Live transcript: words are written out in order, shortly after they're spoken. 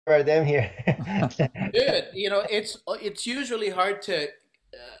for them here. Good. It's usually hard to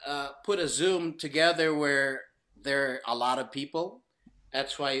put a Zoom together where there are a lot of people.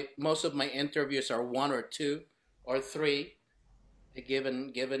 That's why most of my interviews are one or two or three,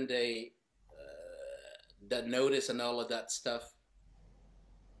 given the notice and all of that stuff.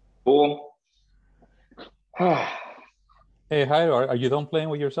 Cool. Hey, Jairo, are you done playing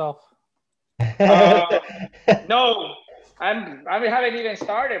with yourself? uh, no, I haven't even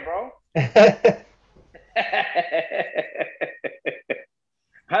started, bro.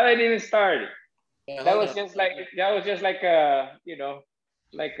 Haven't even started. Yeah, That hold was on. just like a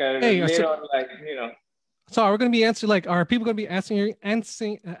like a Hey, little so are we going to be answering, like, are people going to be asking If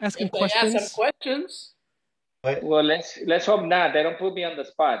they ask some questions? questions, What? Well, let's hope not. They don't put me on the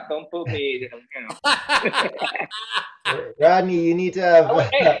spot. Don't put me, Rodney, you need to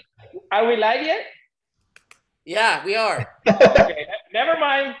Hey, have. are we live yet? yeah, we are. Okay, never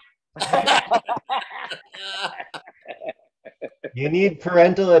mind. You need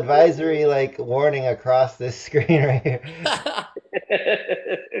parental advisory like warning across this screen right here.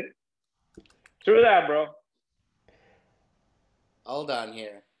 True that, bro. Hold on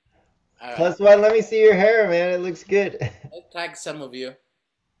here. All right, Plus one, let me see your hair, man. It looks good. I'll tag some of you.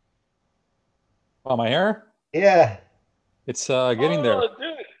 Oh, my hair? Yeah. It's getting there. Oh,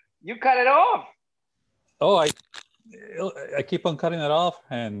 dude, you cut it off. Oh, I keep on cutting it off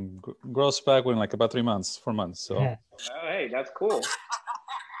and grows back in like about 3 months, 4 months. So Oh, hey, that's cool.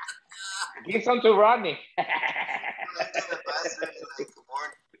 Give some to Rodney.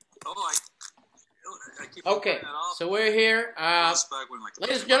 Okay, so we're here.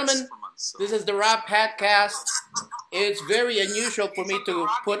 Ladies and gentlemen, this is the Rav Podcast. It's very unusual for me to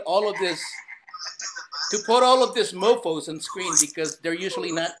put all of this mofos on screen because they're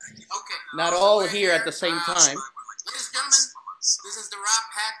usually not all here at the same time. Ladies and gentlemen, this is the Rav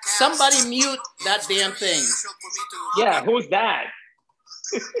Podcast. Somebody mute that damn thing. Yeah, who's that?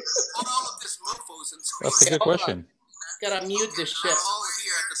 Put all of this mofos on screen. that's a good question. Gotta mute this shit. All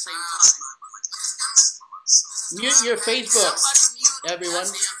here at the same time. Mute your Facebook, everyone.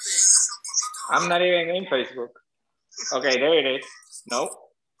 I'm not even in Facebook. Okay, there it is. Nope.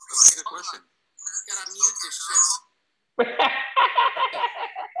 That's a good question. Gotta mute this shit.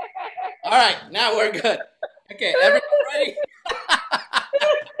 All right, now we're good. Okay, everyone ready?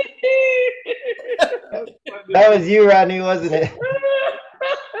 That was you, Rodney, wasn't it?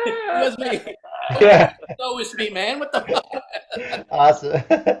 It was me. Yeah. It's always me, man. What the fuck? Awesome.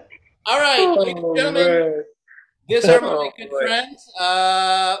 All right, ladies and gentlemen, these are my good friends.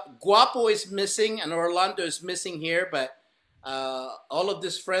 Guapo is missing and Orlando is missing here, but all of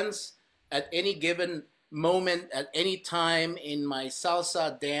these friends at any given moment, at any time in my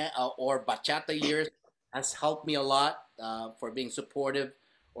salsa or bachata years has helped me a lot for being supportive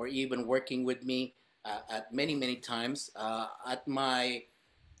or even working with me at many, many times. At my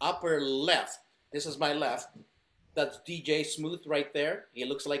upper left, this is my left, that's DJSmooth right there. He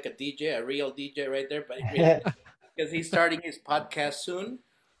looks like a DJ, a real DJ right there, but really, because he's starting his podcast soon.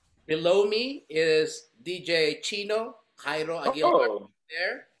 Below me is DJ Chino, Jairo Aguilar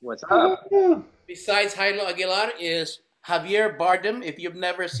there. What's up? Besides Jairo Aguilar is Javier Bardem. If you've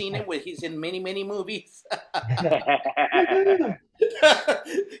never seen him, he's in many, many movies.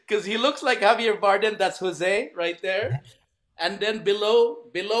 Because he looks like Javier Bardem. That's Jose right there. And then below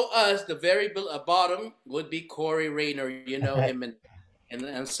us, the very bottom would be Corey Raynor. You know him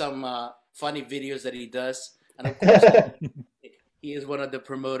and some funny videos that he does. And of course, he is one of the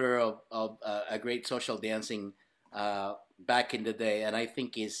promoter of a great social dancing back in the day. And I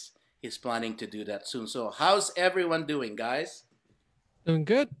think he's planning to do that soon. So how's everyone doing, guys? Doing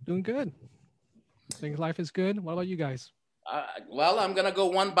good. Doing good. I think life is good. What about you guys? Well, I'm going to go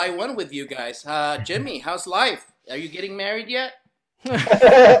one by one with you guys. Jimmy, how's life? Are you getting married yet?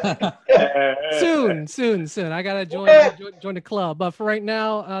 Soon. I gotta join the club. But for right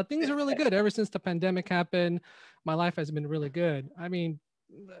now, things are really good. Ever since the pandemic happened, my life has been really good. I mean,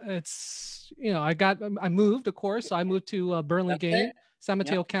 it's I moved, of course. So I moved to Burlingame, San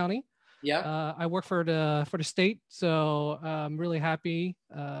Mateo County. Yeah. I work for the state, so I'm really happy.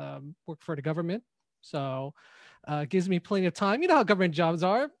 Work for the government, so it gives me plenty of time. You know how government jobs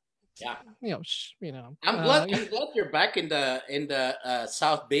are. Yeah. I'm glad you're back in the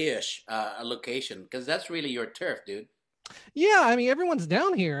South Bayish location because that's really your turf, dude. Yeah, I mean everyone's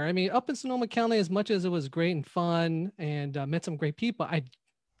down here. I mean, up in Sonoma County, as much as it was great and fun and met some great people, I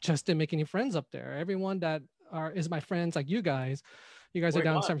just didn't make any friends up there. Everyone that is my friends, like you guys are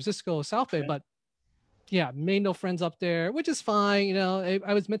down in San Francisco, South Bay, but yeah, made no friends up there, which is fine. You know,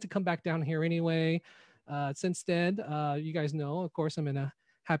 I was meant to come back down here anyway. Since then, you guys know, of course, I'm in a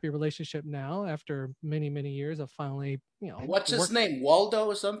happy relationship now after many, many years of finally, What's his name? Waldo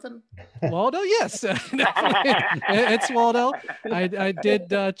or something? Waldo, yes, definitely. It's Waldo. I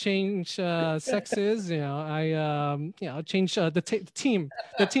did change sexes. I changed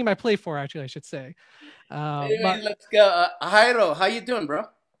the team I play for. Actually, I should say. Anyway, let's go. Jairo, how you doing, bro?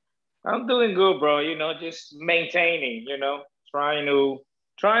 I'm doing good, bro. Just maintaining. Trying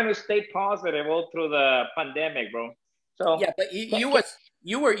to stay positive all through the pandemic, bro. So yeah, but you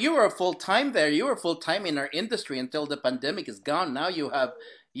were full time there. You were full time in our industry until the pandemic is gone. Now you're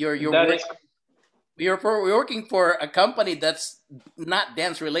working for a company that's not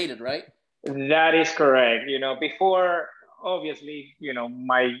dance related, right? That is correct. Before, obviously,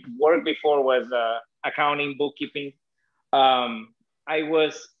 my work before was accounting, bookkeeping. I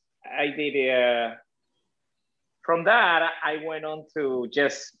did from that, I went on to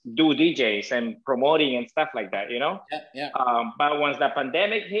just do DJs and promoting and stuff like that. Yeah. But once the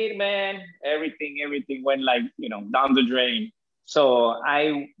pandemic hit, man, everything went like down the drain. So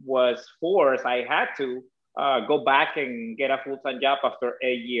I was forced. I had to go back and get a full-time job after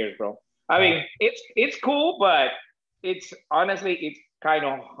 8 years, bro. I mean, it's cool, but it's kind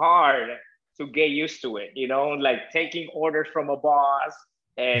of hard to get used to it. Like taking orders from a boss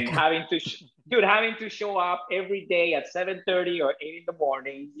and having to show up every day at 7:30 or 8 in the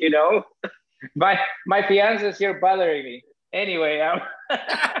morning. My fiance is here bothering me. Anyway, yeah.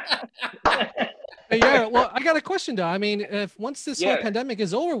 Well, I got a question though. I mean, if once this whole pandemic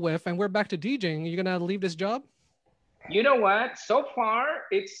is over with and we're back to DJing, you're gonna leave this job? You know what? So far,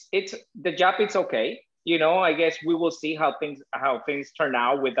 it's the job. It's okay. I guess we will see how things turn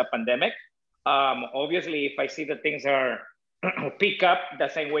out with the pandemic. Obviously, if I see that things are pick up the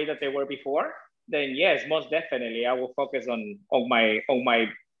same way that they were before, then yes, most definitely, I will focus on my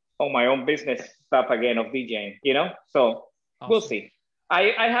own business stuff again of DJing. So awesome. We'll see.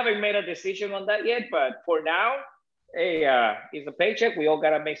 I haven't made a decision on that yet, but for now, hey, it's a paycheck. We all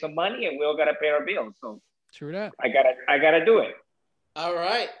gotta make some money, and we all gotta pay our bills. So true that. I gotta do it. All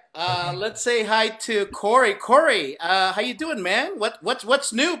right. Let's say hi to Corey. Corey, how you doing, man?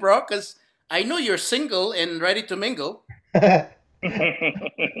 What's new, bro? Because I know you're single and ready to mingle.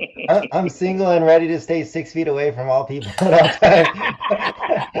 I'm single and ready to stay 6 feet away from all people at all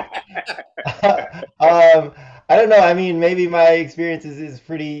times. I don't know. I mean, maybe my experience is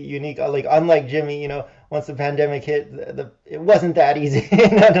pretty unique. Like, unlike Jimmy, once the pandemic hit, it wasn't that easy.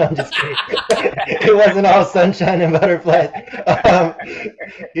 No, I'm just kidding. It wasn't all sunshine and butterflies.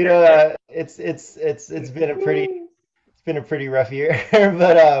 It's been a pretty rough year,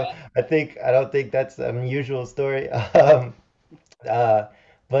 but I don't think that's an unusual story.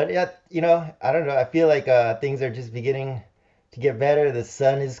 But yeah, I don't know. I feel like things are just beginning to get better. The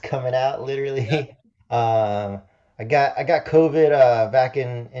sun is coming out, literally. I got COVID back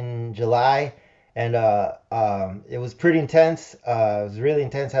in July, and it was pretty intense. It was really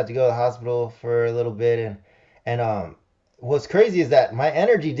intense. Had to go to the hospital for a little bit, and what's crazy is that my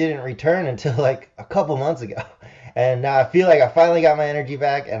energy didn't return until like a couple months ago, and now I feel like I finally got my energy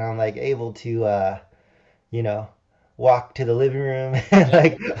back, and I'm like able to, walk to the living room and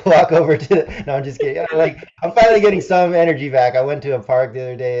like walk over to no, I'm just kidding. I'm finally getting some energy back. I went to a park the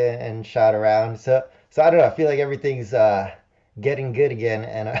other day and shot around. So I don't know. I feel like everything's getting good again,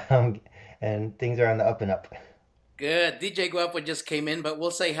 and things are on the up and up. Good. DJ Guapo just came in, but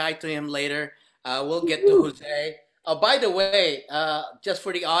we'll say hi to him later. We'll get to Jose. Oh, by the way, just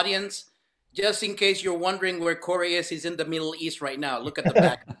for the audience, just in case you're wondering where Corey is, he's in the Middle East right now. Look at the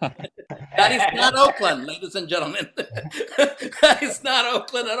back. That is not Oakland, ladies and gentlemen. That is not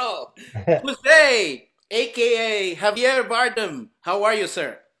Oakland at all. Jose, a.k.a. Javier Bardem. How are you,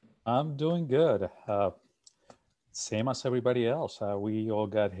 sir? I'm doing good. Same as everybody else. We all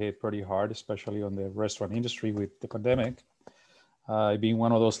got hit pretty hard, especially on the restaurant industry with the pandemic. Being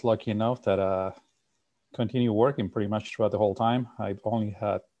one of those lucky enough that continue working pretty much throughout the whole time. I only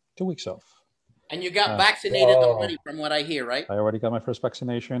had 2 weeks off. And you got vaccinated already, from what I hear, right? I already got my first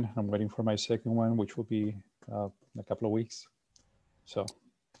vaccination. I'm waiting for my second one, which will be in a couple of weeks. So,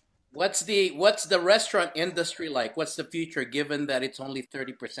 what's the restaurant industry like? What's the future, given that it's only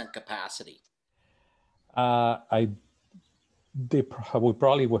 30% capacity? We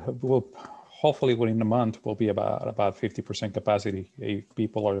probably will hopefully within a month will be about 50% capacity if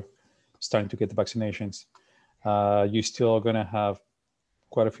people are starting to get the vaccinations. You're still going to have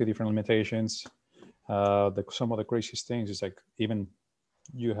quite a few different limitations. Some of the craziest things is like even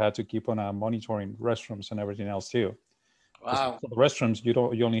you had to keep on monitoring restrooms and everything else too. Wow. For the restrooms, you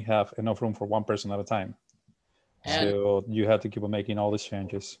only have enough room for one person at a time. So you had to keep on making all these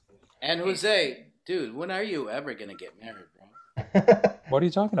changes. And Jose, dude, when are you ever gonna get married, bro? What are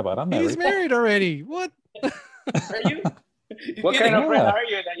you talking about? I'm He's married. married already. What? Are you? What kind of friend are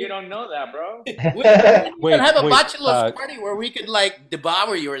you that you don't know that, bro? We can Wait, have a wait. bachelor's party where we could like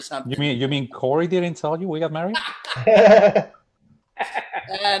devour you or something. You mean Corey didn't tell you we got married?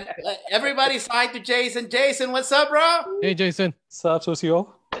 And everybody's hi to Jason. Jason, what's up, bro? Hey, Jason. What's up,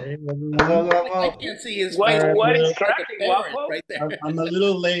 socio? Hey, I can't see his face. What is Like a cracking, parrot Guapo? right there. I'm a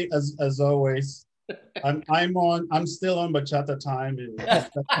little late as always. I'm still on bachata time and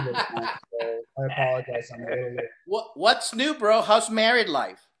festival time, so I apologize. I'm a little late. What's new, bro? How's married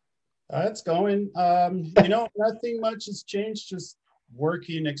life? It's going. Nothing much has changed. Just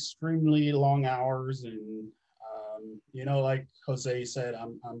working extremely long hours, and like Jose said,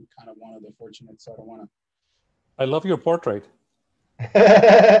 I'm kind of one of the fortunate, so I don't want to. I love your portrait.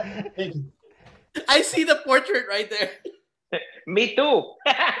 Thank you. I see the portrait right there. Me too.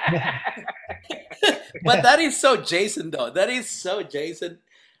 But that is so Jason, though. That is so Jason.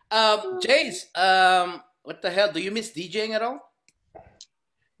 Jace, what the hell? Do you miss DJing at all?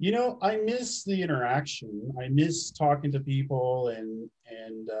 I miss the interaction. I miss talking to people and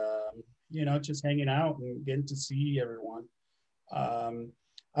just hanging out and getting to see everyone.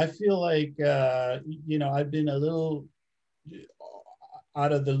 I feel like I've been a little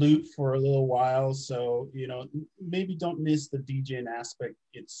out of the loop for a little while, so maybe don't miss the DJing aspect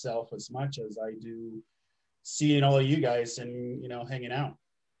itself as much as I do seeing all of you guys and hanging out.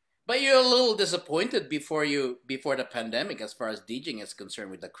 But you're a little disappointed before the pandemic, as far as DJing is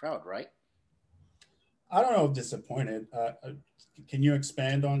concerned, with the crowd, right? I don't know if disappointed. Can you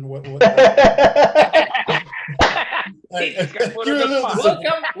expand on what?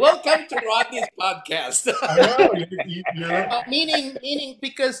 Welcome to Rodney's podcast. Meaning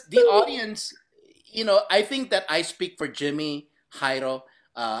because the audience, I think that I speak for Jimmy, Jairo,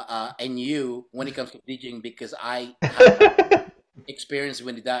 and you when it comes to DJing, because I have experience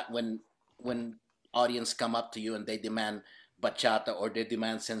when audience come up to you and they demand bachata or they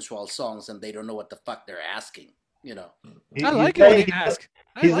demand sensual songs and they don't know what the fuck they're asking. I like it when they ask.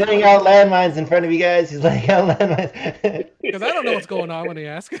 He's laying out landmines in front of you guys. He's laying out landmines. Because I don't know what's going on when they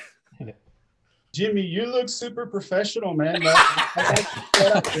ask. Jimmy, you look super professional, man. It's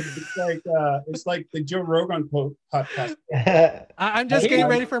like the Joe Rogan podcast. I'm just getting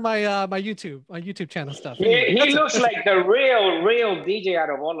ready for my YouTube channel stuff. He looks like the real DJ out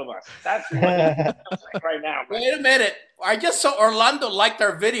of all of us. That's what he looks like right now. Man. Wait a minute. I just saw Orlando liked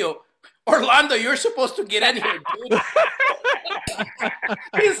our video. Orlando, you're supposed to get in here, dude.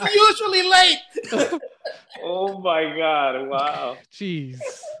 He's usually late. Oh my God! Wow. Jeez.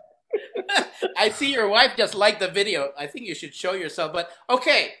 I see your wife just liked the video. I think you should show yourself. But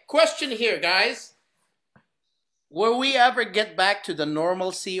okay, question here, guys. Will we ever get back to the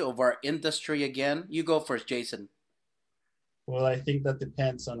normalcy of our industry again? You go first, Jason. Well, I think that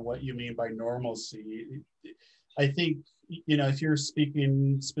depends on what you mean by normalcy. I think, if you're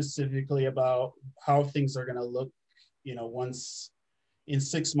speaking specifically about how things are going to look, once in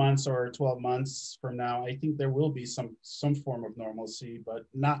 6 months or 12 months from now, I think there will be some form of normalcy, but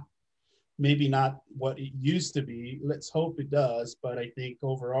maybe not what it used to be. Let's hope it does. But I think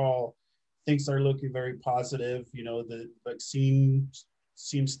overall, things are looking very positive. The vaccine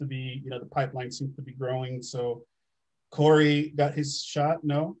seems to be, the pipeline seems to be growing. So Corey got his shot,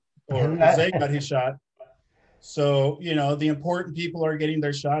 no? Or Jose got his shot. So, the important people are getting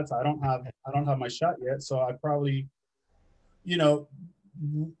their shots. I don't have my shot yet. So I probably,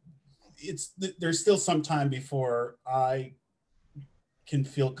 there's still some time before I can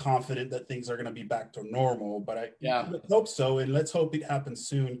feel confident that things are going to be back to normal, but I hope so. And let's hope it happens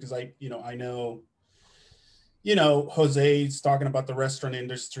soon. Cause I know, Jose's talking about the restaurant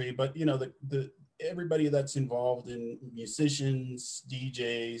industry, but the everybody that's involved in musicians,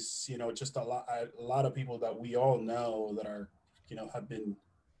 DJs, just a lot of people that we all know that are, have been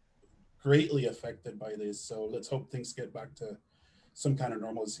greatly affected by this. So let's hope things get back to some kind of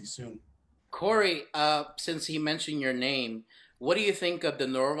normalcy soon. Corey, since he mentioned your name, what do you think of the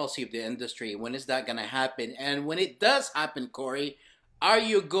normalcy of the industry? When is that going to happen? And when it does happen, Corey, are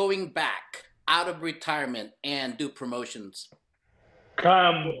you going back out of retirement and do promotions?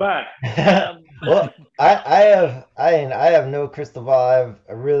 Come back. Well, I have no crystal ball. I have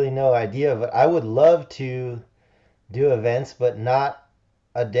really no idea, but I would love to do events, but not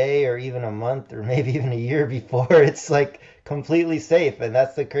a day or even a month or maybe even a year before it's like completely safe. And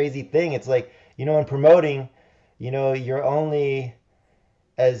that's the crazy thing. It's like, in promoting, you're only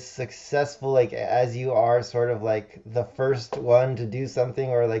as successful like as you are sort of like the first one to do something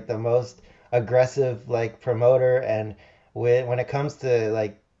or like the most aggressive like promoter. And when it comes to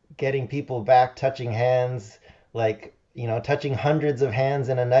like getting people back touching hands, like touching hundreds of hands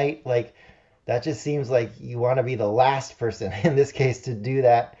in a night, like that just seems like you want to be the last person in this case to do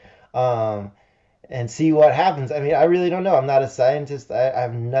that. Um, and see what happens. I mean, I really don't know. I'm not a scientist. I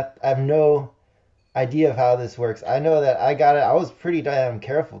have no idea of how this works. I know that I got it. I was pretty damn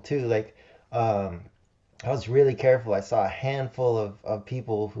careful too. Like, I was really careful. I saw a handful of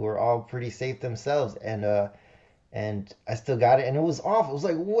people who were all pretty safe themselves, and I still got it, and it was awful. It was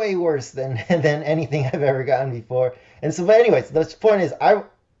like way worse than than anything I've ever gotten before. And so, but anyways, the point is, I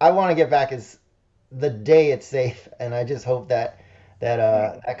want to get back as the day it's safe, and I just hope that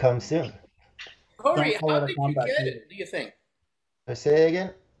comes soon. Corey, Don't call how it a did you combat get either. it? Do you think? I say it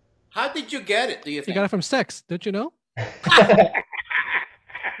again. How did you get it? Do you You think? got it from sex, don't you know? I,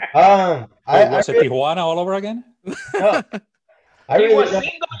 Wait, I was it really, Tijuana all over again? no, I He really was don't.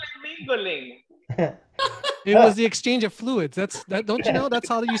 mingling. It was the exchange of fluids. That's that. Don't you know? That's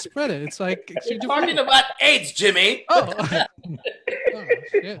how you spread it. It's like We're exchange of talking fluids. about AIDS, Jimmy. Oh, oh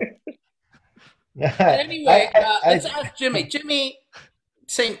shit. But anyway, let's I, ask Jimmy. Jimmy,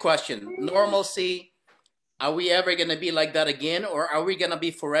 same question. Normalcy. Are we ever gonna be like that again, or are we gonna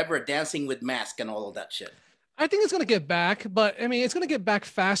be forever dancing with mask and all of that shit? I think it's going to get back, but I mean, it's going to get back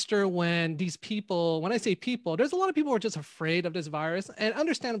faster when these people, when I say people, there's a lot of people who are just afraid of this virus, and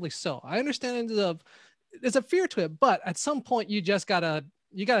understandably so. I understand there's a fear to it, but at some point you gotta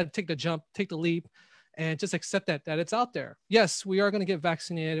take the jump, take the leap, and just accept that it's out there. Yes, we are going to get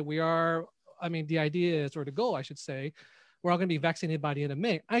vaccinated. We are, I mean, the idea is, or the goal, I should say, we're all going to be vaccinated by the end of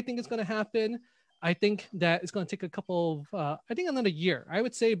May. I think it's going to happen. I think that it's going to take a couple of, I think another year. I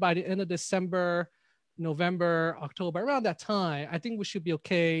would say by the end of December, November, October, around that time, I think we should be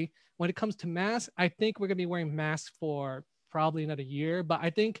okay. When it comes to masks, I think we're gonna be wearing masks for probably another year. But I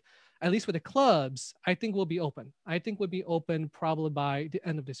think, at least with the clubs, I think we'll be open. I think we'll be open probably by the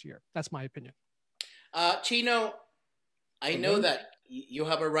end of this year. That's my opinion. Chino, I know Mhm. that you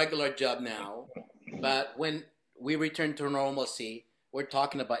have a regular job now, but when we return to normalcy, we're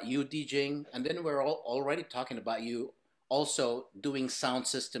talking about you DJing, and then we're already talking about you also doing sound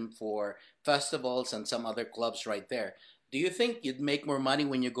system for festivals and some other clubs right there. Do you think you'd make more money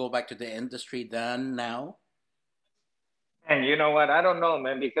when you go back to the industry than now? And you know what? I don't know,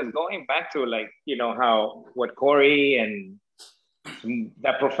 man, because going back to like, how what Corey and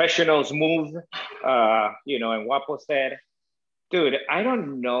the professionals move, and Guapo said, dude, I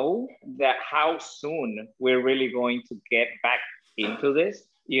don't know that how soon we're really going to get back into this.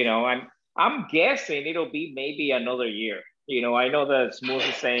 I'm guessing it'll be maybe another year. I know that Smooth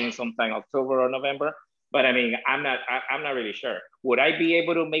is saying sometime October or November, but I mean, I'm not really sure. Would I be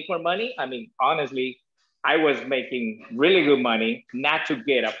able to make more money? I mean, honestly, I was making really good money not to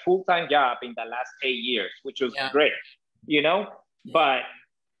get a full-time job in the last 8 years, which was Yeah. great, you know. Yeah. But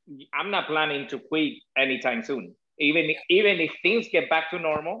I'm not planning to quit anytime soon. Even if things get back to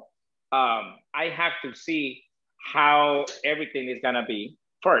normal, I have to see how everything is gonna be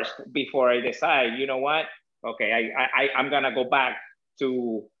first before I decide. You know what? Okay, I'm gonna go back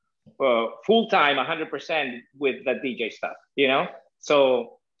to full time, 100% with the DJ stuff.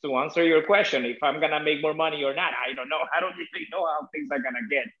 So to answer your question, if I'm gonna make more money or not, I don't know. I don't really know how things are gonna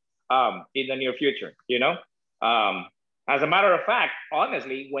get in the near future. As a matter of fact,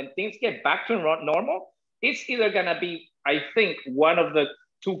 honestly, when things get back to normal, it's either gonna be, I think, one of the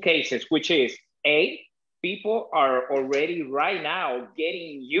two cases, which is A, people are already right now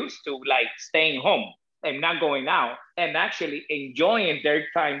getting used to like staying home and not going out and actually enjoying their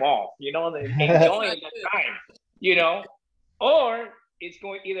time off, enjoying the time, or it's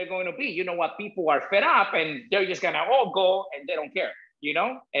either going to be, what, people are fed up and they're just gonna all go and they don't care,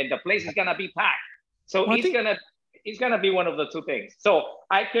 and the place is gonna be packed. So Well, it's gonna be one of the two things. So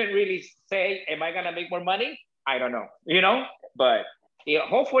I can't really say, am I gonna make more money? I don't know, but yeah,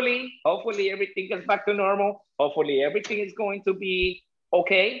 hopefully everything gets back to normal. Hopefully everything is going to be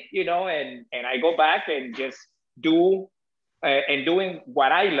okay, and I go back and just do and doing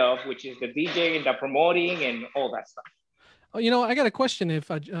what I love, which is the DJing, the promoting, and all that stuff. Oh, I got a question. If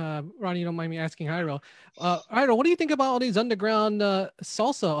Ronnie, you don't mind me asking Jairo. Jairo, what do you think about all these underground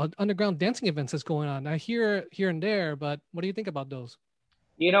salsa, underground dancing events that's going on? I hear here and there, but what do you think about those?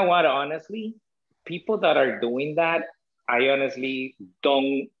 You know what? Honestly, people that are doing that, I honestly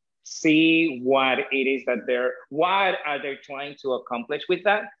don't see what it is that what are they trying to accomplish with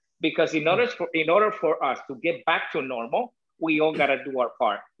that? Because in order for us to get back to normal, we all gotta do our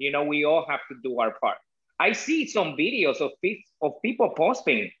part. We all have to do our part. I see some videos of people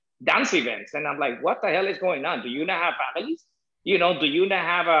posting dance events, and I'm like, what the hell is going on? Do you not have families? Do you not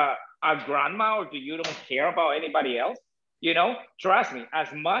have a grandma, or do you don't care about anybody else? Trust me,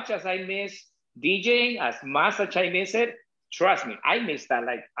 as much as I miss DJing, as much as I miss it, trust me, I miss that.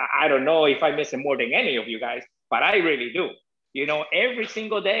 Like, I don't know if I miss it more than any of you guys, but I really do. You know, every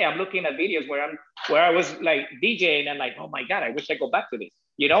single day I'm looking at videos where I was like DJing and like, oh my God, I wish I go back to this.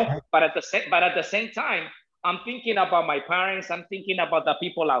 You know, but at the same time, I'm thinking about my parents. I'm thinking about the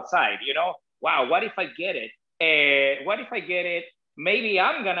people outside. You know, wow, what if I get it? What if I get it? Maybe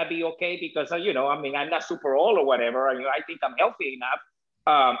I'm gonna be okay because you know, I mean, I'm not super old or whatever. I think I'm healthy enough.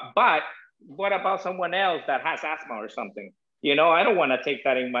 But what about someone else that has asthma or something? You know, I don't want to take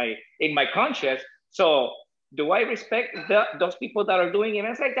that in my conscience. So do I respect those people that are doing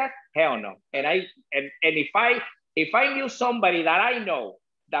events like that? Hell no. And if I knew somebody that I know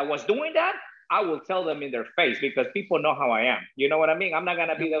that was doing that, I will tell them in their face because people know how I am. You know what I mean? I'm not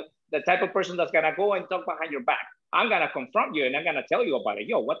gonna be the type of person that's gonna go and talk behind your back. I'm gonna confront you and I'm gonna tell you about it.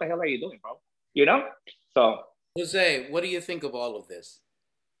 Yo, what the hell are you doing, bro? You know? So Jose, what do you think of all of this?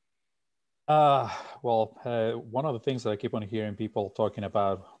 One of the things that I keep on hearing people talking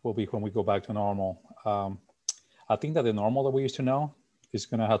about will be when we go back to normal. I think that the normal that we used to know is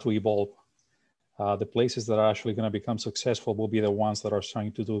going to have to evolve. The places that are actually going to become successful will be the ones that are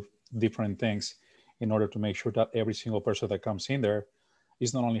trying to do different things in order to make sure that every single person that comes in there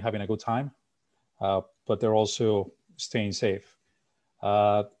is not only having a good time, but they're also staying safe.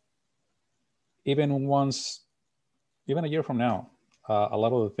 Even a year from now, a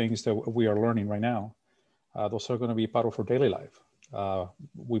lot of the things that we are learning right now, those are going to be part of our daily life.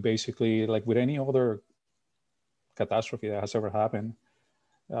 We basically, like with any other catastrophe that has ever happened,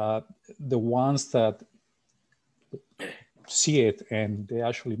 the ones that see it and they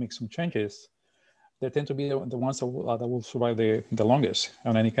actually make some changes, they tend to be the ones that will survive the longest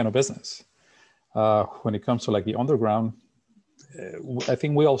on any kind of business. When it comes to like the underground, I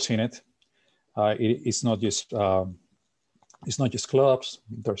think we all seen it. It's not just clubs.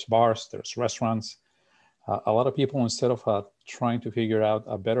 There's bars. There's restaurants. A lot of people, instead of trying to figure out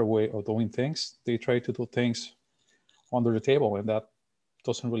a better way of doing things, they try to do things under the table, and that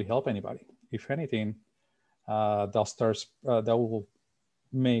doesn't really help anybody. If anything, that will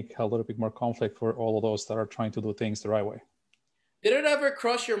make a little bit more conflict for all of those that are trying to do things the right way. Did it ever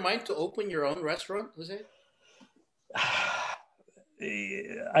cross your mind to open your own restaurant, Jose?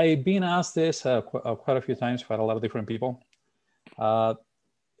 I've been asked this quite a few times by a lot of different people. I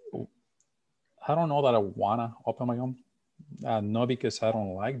don't know that I wanna open my own. Not because I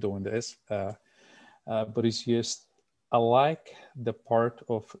don't like doing this, but it's just I like the part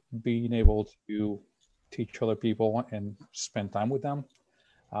of being able to teach other people and spend time with them,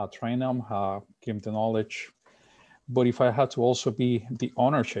 train them, give them the knowledge. But if I had to also be the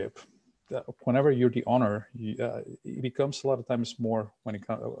ownership, whenever you're the owner, it becomes a lot of times more when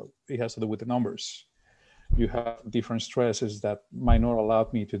it has to do with the numbers. You have different stresses that might not allow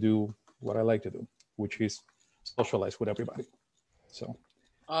me to do what I like to do, which is socialize with everybody. So.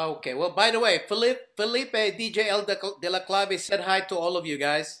 Okay. Well, by the way, Felipe DJ El de la Clave said hi to all of you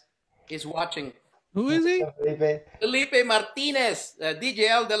guys. He's watching. Who is he? Felipe Martinez, DJ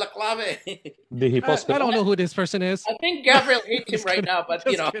El de la Clave. Did he post I don't know who this person is. I think Gabriel hates him right now, but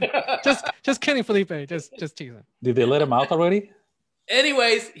you know. just kidding, Felipe. Just teasing. Did they let him out already?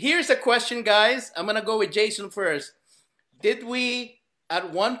 Anyways, here's a question, guys. I'm gonna go with Jason first. Did we,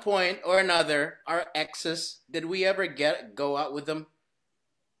 at one point or another, our exes, did we ever go out with them?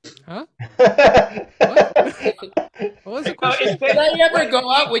 Huh? What? What was the question? Did I ever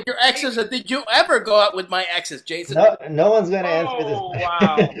go out with your exes, or did you ever go out with my exes, Jason? No one's gonna answer this.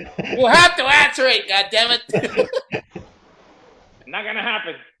 Wow. We'll have to answer it. God damn it! Not gonna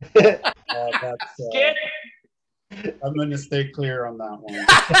happen. I'm gonna stay clear on that one.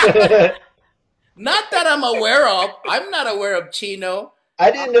 Not that I'm aware of. I'm not aware of Chino.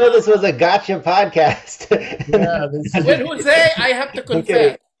 I didn't know this was a gotcha podcast. Yeah, With Jose, I have to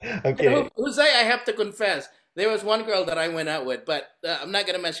confess. Okay. Jose, I have to confess. There was one girl that I went out with, but I'm not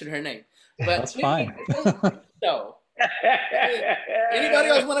going to mention her name. But that's fine. So, anybody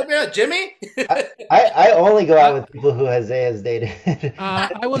else want to be out? Jimmy? I only go out with people who Jose has dated.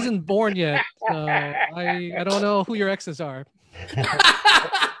 I wasn't born yet, so I don't know who your exes are. I'm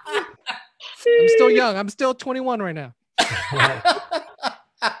still young. I'm still 21 right now.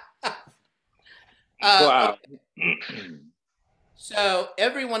 Wow. So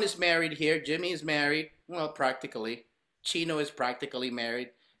everyone is married here. Jimmy is married. Well, practically. Chino is practically married.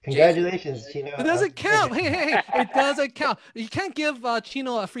 Congratulations, Chino. It doesn't count. Hey, it doesn't count. You can't give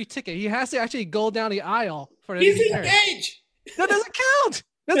Chino a free ticket. He has to actually go down the aisle for it. He's engaged. That doesn't count.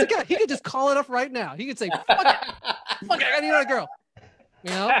 Doesn't count. He could just call it off right now. He could say, fuck it, I need another girl.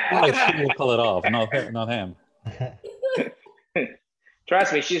 You know? She will call it off, not him.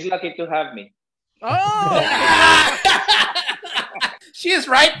 Trust me, she's lucky to have me. Oh! She is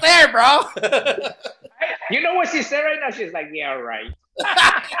right there, bro. You know what she said right now? She's like, yeah, right.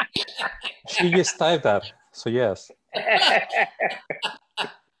 She just typed that, so yes.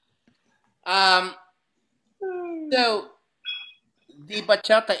 So the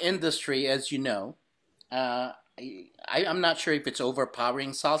bachata industry, as you know, I'm not sure if it's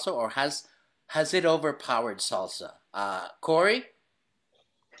overpowering salsa or has it overpowered salsa? Corey,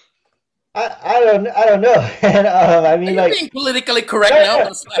 I don't know. And I are mean, you like, being politically correct no, now?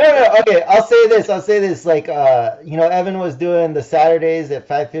 no, no, no. Okay, I'll say this. I'll say this. Like, you know, Evan was doing the Saturdays at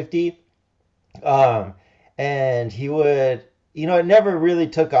 5:50, um, and he would, you know, it never really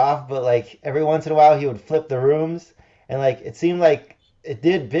took off, but like every once in a while he would flip the rooms, and like it seemed like it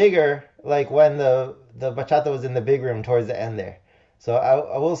did bigger, like when the bachata was in the big room towards the end there. So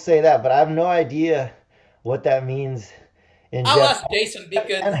I will say that, but I have no idea what that means in I'll general. ask Jason because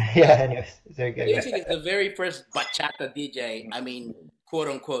Yeah. Anyways, very good. Jason is the very first bachata DJ. I mean, quote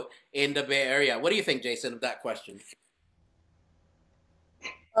unquote, in the Bay Area. What do you think, Jason, of that question?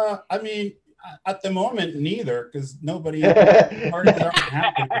 I mean, at the moment, neither, because nobody parties aren't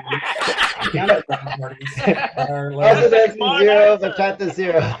happening. Parties are like, Zero, bachata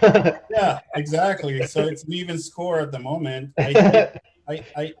zero. yeah, exactly. So it's an even score at the moment. I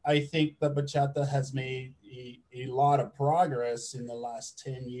think the bachata has made a lot of progress in the last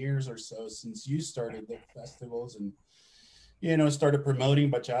 10 years or so since you started the festivals and, you know, started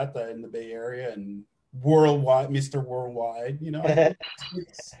promoting bachata in the Bay Area and worldwide, Mr. Worldwide. You know,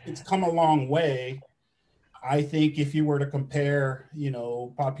 it's come a long way. I think if you were to compare, you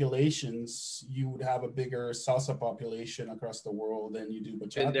know, populations, you would have a bigger salsa population across the world than you do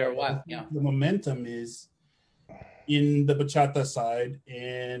bachata. Been there a while, yeah. The momentum is in the bachata side,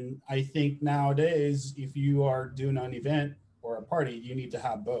 and I think nowadays, if you are doing an event or a party, you need to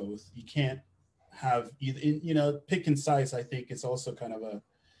have both. You can't have either. You know, pick and size. I think it's also kind of a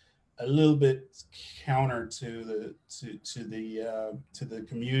little bit counter to the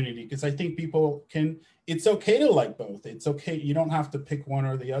community, because I think people can. It's okay to like both. It's okay. You don't have to pick one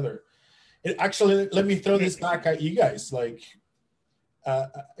or the other. Actually, let me throw this back at you guys. Like,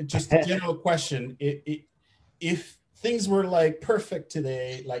 just a general question. If things were like perfect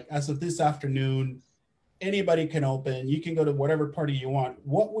today, like as of this afternoon, anybody can open. You can go to whatever party you want.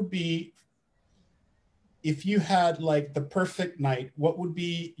 What would be, if you had like the perfect night, what would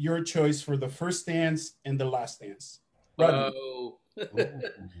be your choice for the first dance and the last dance? Rodney. Oh.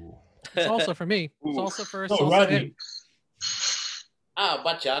 It's also for me. It's also for No, Rodney.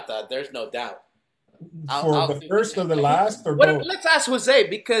 Bachata. There's no doubt. For the first or the last, or both? Let's ask Jose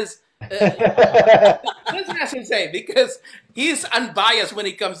because let's ask Jose because he's unbiased when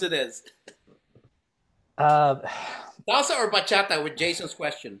it comes to this. Salsa or bachata with Jason's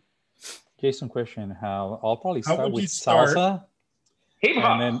question. Jason question, I'll probably start with salsa.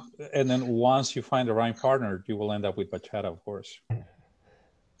 And then once you find the right partner, you will end up with bachata, of course.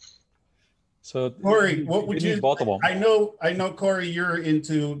 So Corey, what would you? Both of them. I know, Corey, you're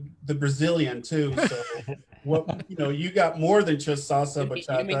into the Brazilian too. So what, you know, you got more than just salsa,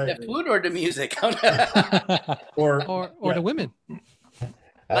 bachata. You mean the food or the music? or the women.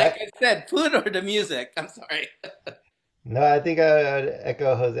 Like I said, food or the music. I'm sorry. No, I think I would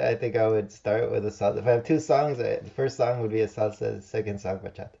echo Jose. I think I would start with a salsa. If I have two songs, the first song would be a salsa, the second song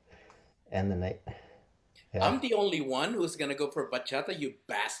bachata, and the night. Yeah. I'm the only one who's gonna go for bachata, you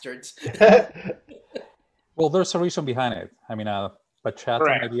bastards. Well, there's a reason behind it. I mean,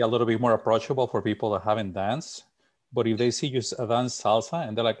 bachata may be a little bit more approachable for people that haven't danced, but if they see you dance salsa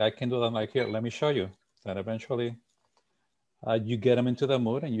and they're like, I can do that, I'm like, here, let me show you. Then eventually you get them into the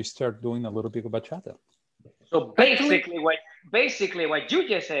mood and you start doing a little bit of bachata. So basically what you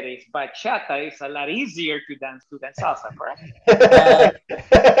just said is bachata is a lot easier to dance to than salsa, correct?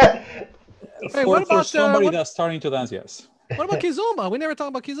 Hey, for somebody that's starting to dance, yes. What about Kizomba? We never talked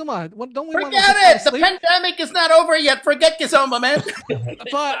about Kizomba. Don't we Forget it! The pandemic is not over yet. Forget Kizomba, man.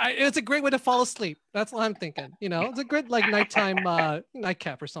 But it's a great way to fall asleep. That's what I'm thinking. You know, it's a good like nighttime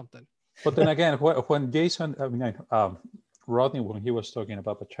nightcap or something. But then again, when Jason, Rodney, when he was talking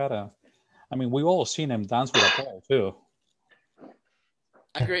about bachata, I mean, we've all seen him dance with a pole too.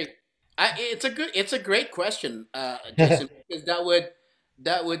 I agree. It's a great question, Jason, because that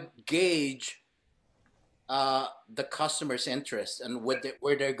would gauge the customer's interest and where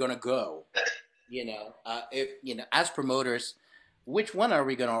they're gonna go. You know, if you know, as promoters, which one are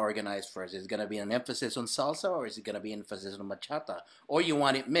we gonna organize first? Is it gonna be an emphasis on salsa, or is it gonna be an emphasis on bachata, or you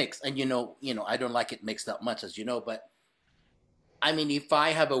want it mixed? And you know, I don't like it mixed up much, as you know, but I mean, if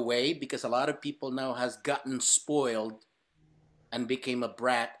I have a way, because a lot of people now has gotten spoiled and became a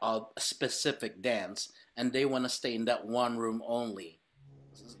brat of a specific dance, and they want to stay in that one room only.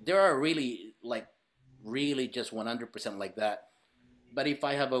 There are really just 100% like that. But if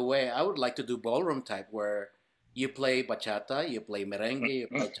I have a way, I would like to do ballroom type where you play bachata, you play merengue, you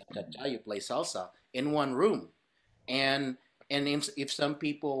play cha-cha-cha, you play salsa in one room. And if some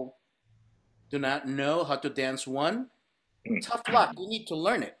people do not know how to dance one, tough luck. You need to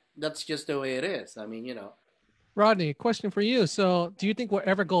learn it. That's just the way it is. I mean, Rodney, question for you. So do you think we'll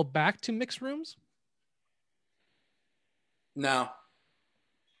ever go back to mixed rooms? No.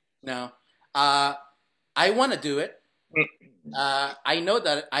 No. I want to do it. I know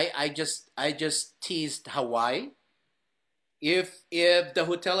that I just teased Hawaii. If the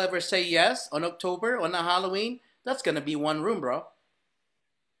hotel ever say yes on October on a Halloween, that's gonna be one room, bro,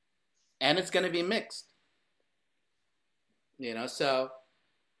 and it's gonna be mixed. So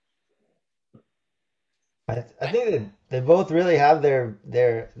I think that they both really have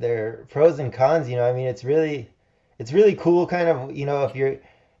their pros and cons. I mean, it's really cool, kind of. If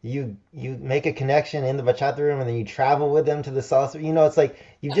you make a connection in the bachata room and then you travel with them to the salsa. It's like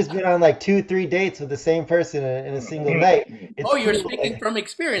you've just been on like 2-3 dates with the same person in a single night. It's you're cool. speaking from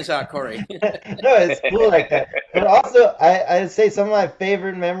experience, Corey. No, it's cool like that. But also, I'd say some of my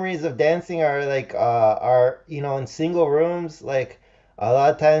favorite memories of dancing are like are in single rooms. Like a lot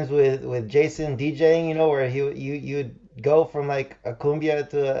of times with Jeison DJing, where you'd go from like a cumbia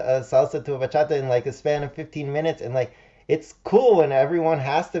to a salsa to a bachata in like a span of 15 minutes, and like it's cool when everyone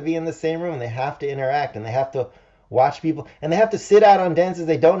has to be in the same room and they have to interact and they have to watch people and they have to sit out on dances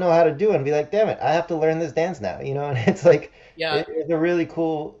they don't know how to do and be like, damn it, I have to learn this dance now, and it's like it's a really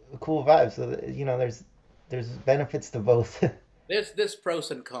cool vibe. So there's benefits to both. There's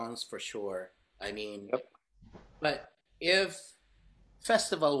pros and cons for sure. I mean, but if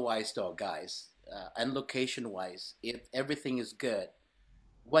festival wise though, guys, and location wise, if everything is good,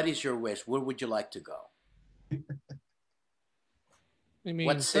 what is your wish? Where would you like to go? You mean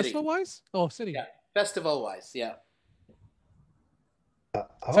what city? Festival-wise? Oh, city. Yeah, festival-wise, yeah. San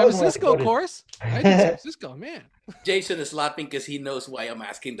Francisco, of course. I think San Francisco, man. Jeison is laughing because he knows why I'm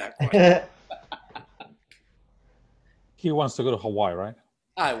asking that question. He wants to go to Hawaii, right?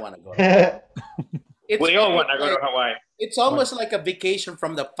 I want to go to Hawaii. We all want to go to Hawaii. It's almost like a vacation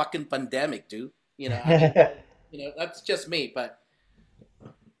from the fucking pandemic, dude. That's just me, but...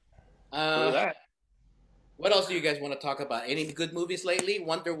 What else do you guys want to talk about? Any good movies lately?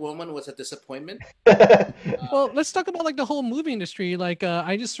 Wonder Woman was a disappointment. Well, let's talk about like the whole movie industry. Like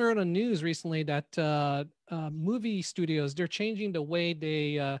I just heard on news recently that movie studios, they're changing the way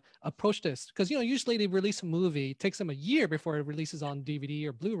they approach this. Because, usually they release a movie, it takes them a year before it releases on DVD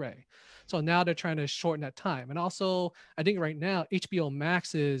or Blu-ray. So now they're trying to shorten that time. And also, I think right now, HBO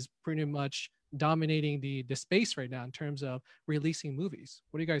Max is pretty much dominating the space right now in terms of releasing movies.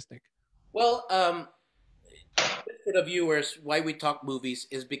 What do you guys think? Well, for the viewers, why we talk movies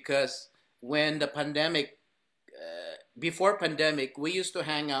is because when the pandemic, before pandemic, we used to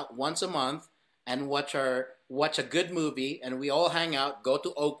hang out once a month and watch a good movie, and we all hang out, go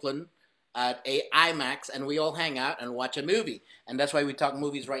to Oakland at a IMAX, and we all hang out and watch a movie, and that's why we talk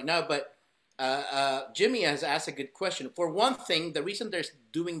movies right now. But Jimmy has asked a good question. For one thing, the reason they're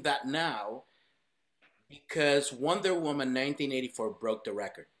doing that now, because Wonder Woman 1984 broke the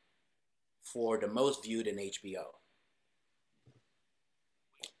record for the most viewed in HBO.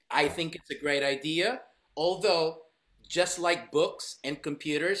 I think it's a great idea, although just like books and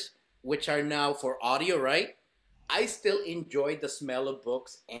computers, which are now for audio, right? I still enjoy the smell of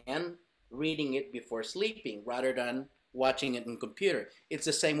books and reading it before sleeping rather than watching it on computer. It's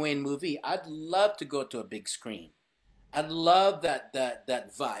the same way in movie. I'd love to go to a big screen. I'd love that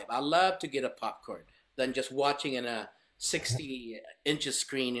vibe. I love to get a popcorn than just watching in a 60-inch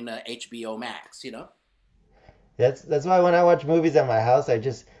screen in a HBO Max, That's why when I watch movies at my house,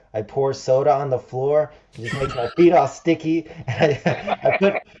 I pour soda on the floor. It just makes my feet all sticky.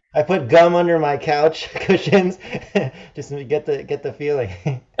 I put gum under my couch cushions just to get the feeling.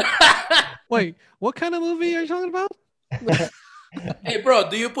 Wait, what kind of movie are you talking about? Hey, bro,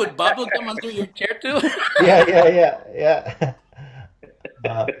 do you put bubble gum under your chair too? Yeah.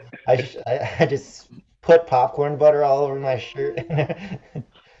 I just put popcorn butter all over my shirt.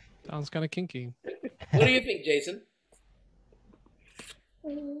 Sounds kind of kinky. What do you think, Jeison?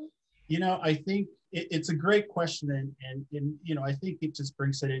 I think it's a great question, and I think it just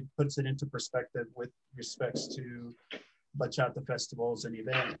puts it into perspective with respects to bachata festivals and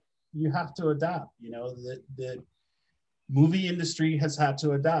events. You have to adapt. The movie industry has had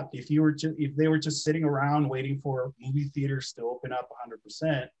to adapt. If they were just sitting around waiting for movie theaters to open up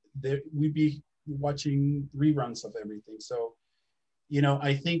 100%, we'd be watching reruns of everything. So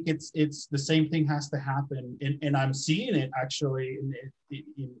I think it's the same thing has to happen, and I'm seeing it actually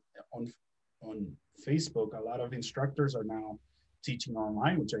on Facebook. A lot of instructors are now teaching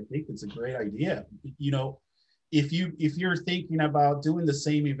online, which I think is a great idea. If you're thinking about doing the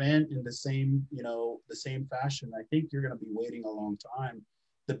same event in the same the same fashion, I think you're going to be waiting a long time.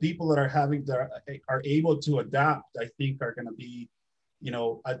 The people that are able to adapt, I think, are going to be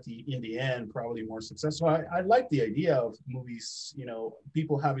in the end probably more successful. I like the idea of movies,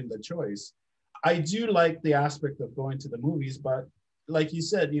 people having the choice. I do like the aspect of going to the movies, but like you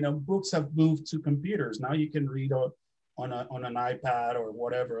said, books have moved to computers. Now you can read on an iPad or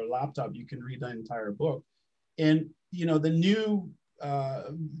whatever, a laptop, you can read the entire book. And the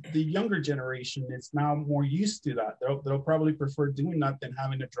younger generation is now more used to that. They'll probably prefer doing that than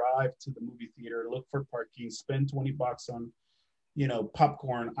having to drive to the movie theater, look for parking, spend $20 on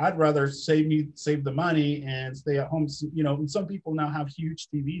popcorn. I'd rather save the money and stay at home. And some people now have huge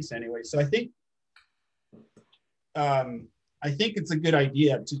TVs anyway. So I think it's a good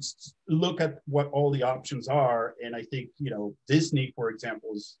idea to look at what all the options are. And I think, Disney, for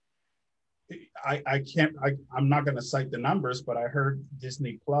example, is, I'm not going to cite the numbers, but I heard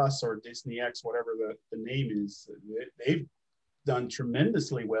Disney Plus or Disney X, whatever the name is, they've done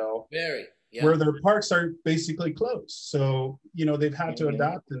tremendously well. Very. Yeah. Where their parks are basically closed. So, they've had to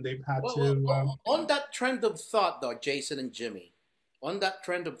adapt, and they've had to... on that trend of thought, though, Jason and Jimmy, on that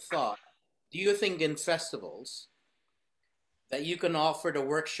trend of thought, do you think in festivals that you can offer the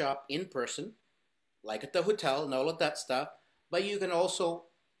workshop in person, like at the hotel and all of that stuff, but you can also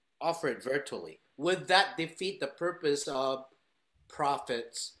offer it virtually? Would that defeat the purpose of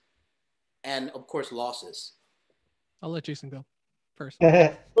profits and, of course, losses? I'll let Jason go first.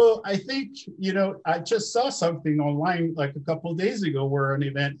 Well, I think, I just saw something online like a couple of days ago where an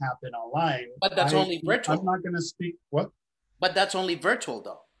event happened online. But that's only virtual. I'm not going to speak. What? But that's only virtual,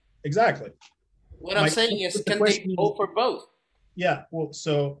 though. Exactly. What I'm saying is, can they go for both? Yeah. Well,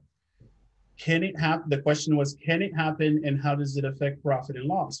 so can it happen? The question was, can it happen, and how does it affect profit and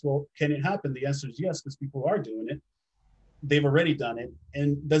loss? Well, can it happen? The answer is yes, because people are doing it. They've already done it.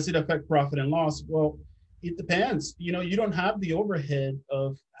 And does it affect profit and loss? Well, it depends. You don't have the overhead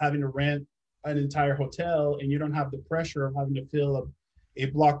of having to rent an entire hotel, and you don't have the pressure of having to fill a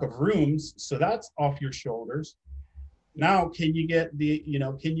block of rooms. So that's off your shoulders. Now, can you get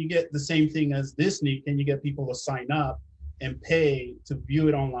the same thing as Disney? Can you get people to sign up and pay to view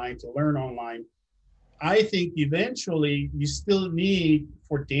it online, to learn online? I think eventually you still need,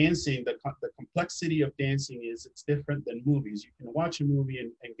 for dancing, the complexity of dancing is it's different than movies. You can watch a movie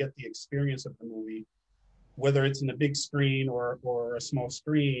and get the experience of the movie, whether it's in a big screen or a small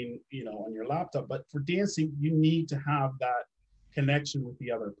screen, on your laptop. But for dancing, you need to have that connection with the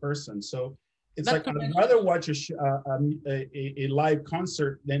other person. So it's like, I'd rather watch a live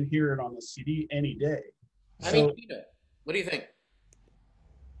concert than hear it on the CD any day. I mean, Peter, what do you think?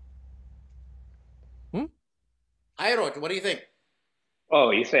 Jairo, what do you think?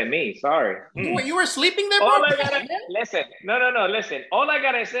 Oh, you said me. Sorry. You were sleeping there, bro? Listen. No. Listen. All I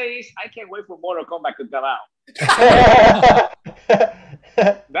gotta say is I can't wait for Mortal Kombat to come out.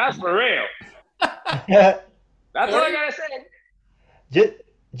 That's for real. That's all I gotta say.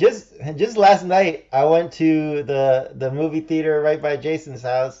 Just last night, I went to the movie theater right by Jason's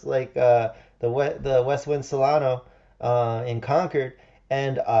house, like the West Wind Solano in Concord.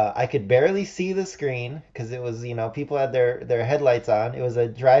 And I could barely see the screen because it was, people had their headlights on. It was a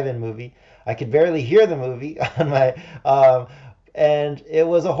drive-in movie. I could barely hear the movie on my, and it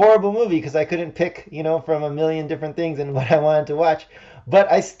was a horrible movie because I couldn't pick, from a million different things and what I wanted to watch.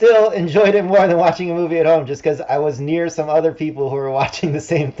 But I still enjoyed it more than watching a movie at home, just because I was near some other people who were watching the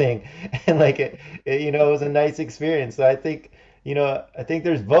same thing, and it was a nice experience. So I think, I think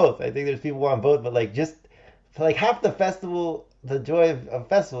there's both. I think there's people who want both, but just half the festival. The joy of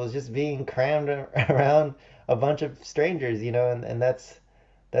festival is just being crammed around a bunch of strangers, and that's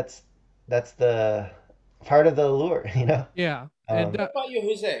the part of the allure, Yeah. What about you,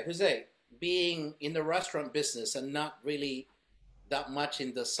 Jose? Jose, being in the restaurant business and not really that much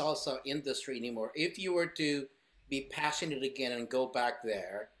in the salsa industry anymore, if you were to be passionate again and go back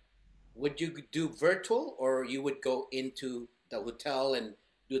there, would you do virtual, or you would go into the hotel and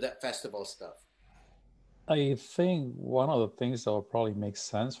do that festival stuff? I think one of the things that will probably make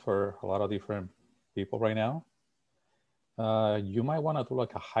sense for a lot of different people right now, you might want to do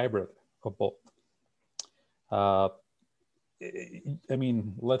like a hybrid of both. I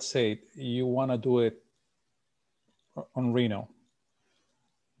mean, let's say you want to do it on Reno.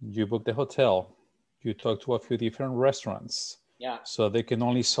 You book the hotel, you talk to a few different restaurants, yeah, so they can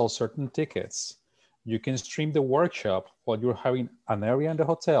only sell certain tickets. You can stream the workshop while you're having an area in the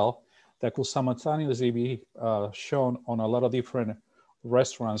hotel that could simultaneously be shown on a lot of different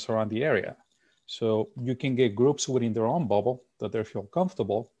restaurants around the area. So you can get groups within their own bubble that they feel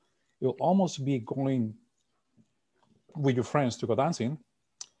comfortable. You'll almost be going with your friends to go dancing,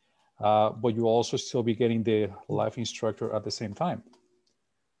 but you'll also still be getting the live instructor at the same time.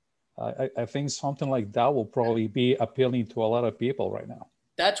 I think something like that will probably be appealing to a lot of people right now.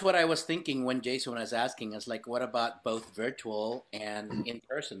 That's what I was thinking when Jason was asking us, like, what about both virtual and in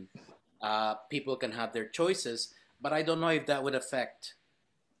person? People can have their choices, but I don't know if that would affect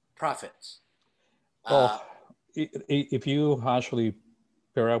profits. Well, if you actually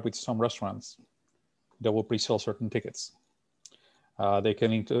pair up with some restaurants that will pre-sell certain tickets, they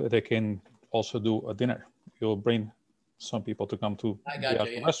can also do a dinner. You'll bring some people to come to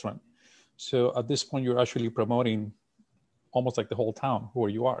the restaurant. So at this point, you're actually promoting almost like the whole town where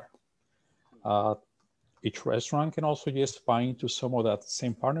you are. Each restaurant can also just buy into some of that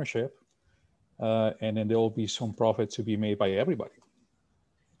same partnership, and then there will be some profit to be made by everybody.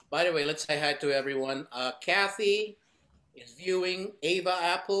 By the way, let's say hi to everyone. Kathy is viewing. Ava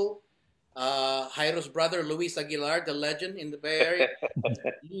Apple, Jairo's brother Luis Aguilar, the legend in the Bay Area.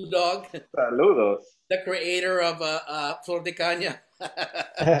 Blue Dog, saludos, the creator of Flor de Caña.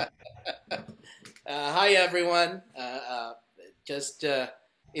 Hi everyone. Just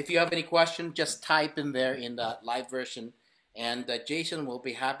if you have any question, just type in there in the live version, and Jason will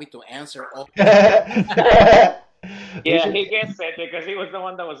be happy to answer all. Yeah, he gets it because he was the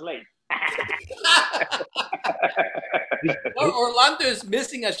one that was late. Orlando is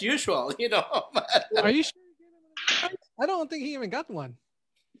missing as usual, you know. Are you sure? I don't think he even got one.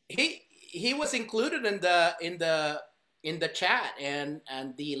 He was included in the chat, and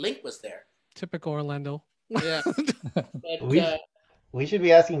the link was there. Typical Orlando. Yeah. But, we should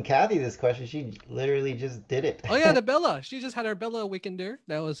be asking Kathy this question. She literally just did it. Oh yeah, the Bella. She just had her Bella weekend there.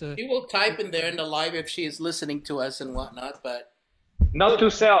 That was a. She will type in there in the live if she is listening to us and whatnot. But note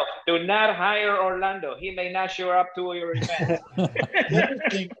to self: do not hire Orlando. He may not show up to your event.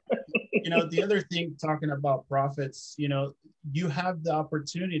 The other thing, talking about profits, you have the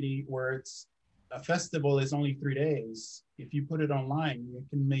opportunity where it's a festival is only 3 days. If you put it online, you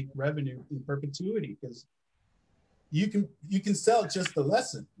can make revenue in perpetuity because you can sell just the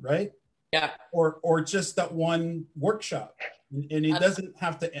lesson, right? Yeah. Or just that one workshop, and it doesn't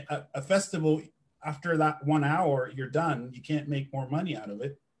have to. A festival, after that 1 hour, you're done. You can't make more money out of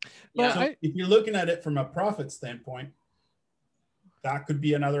it. Yeah. So if you're looking at it from a profit standpoint, that could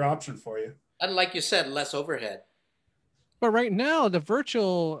be another option for you. And like you said, less overhead. But right now, the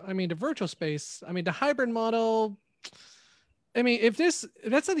virtual space, the hybrid model. If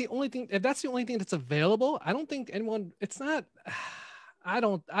that's the only thing that's available, I don't think anyone. It's not.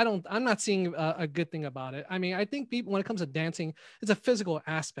 I'm not seeing a good thing about it. I think people, when it comes to dancing, it's a physical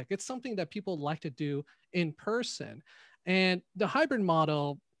aspect. It's something that people like to do in person, and the hybrid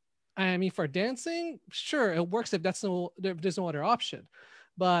model. For dancing, sure, it works if there's no other option,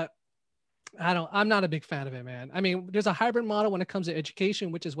 but I'm not a big fan of it, man. There's a hybrid model when it comes to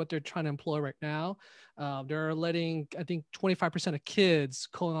education, which is what they're trying to employ right now. They're letting, I think, 25% of kids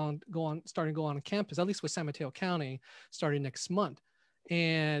go on campus, at least with San Mateo County, starting next month.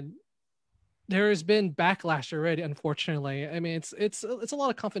 And there has been backlash already, unfortunately. It's a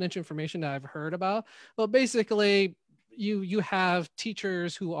lot of confidential information that I've heard about, but basically, you have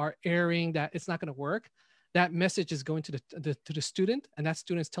teachers who are airing that it's not going to work. That message is going to the student, and that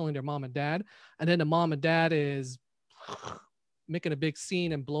student is telling their mom and dad, and then the mom and dad is making a big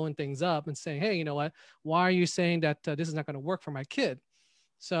scene and blowing things up and saying, hey, you know what, why are you saying that this is not going to work for my kid?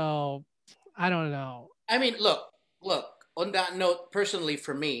 So I don't know. Look, on that note, personally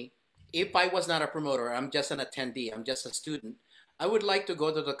for me, if I was not a promoter, I'm just an attendee, I'm just a student, I would like to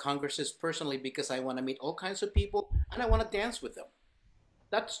go to the congresses personally because I want to meet all kinds of people and I want to dance with them.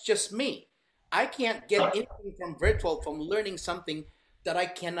 That's just me. I can't get anything from virtual, from learning something that I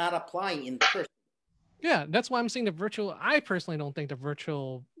cannot apply in person. Yeah, that's why I'm saying the virtual. I personally don't think the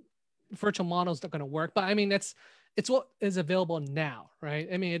virtual model is not going to work. But it's what is available now, right?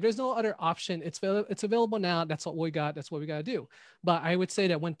 If there's no other option, it's available now. That's what we got. That's what we got to do. But I would say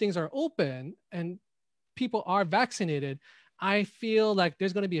that when things are open and people are vaccinated, I feel like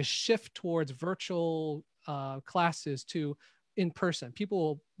there's going to be a shift towards virtual classes to in person.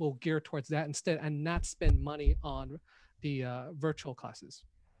 People will gear towards that instead and not spend money on the virtual classes.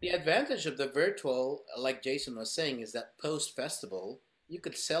 The advantage of the virtual, like Jason was saying, is that post-festival, you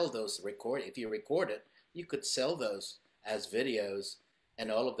could sell those if you record it, you could sell those as videos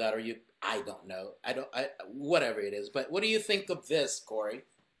and all of that, or I don't know. Whatever it is. But what do you think of this, Corey?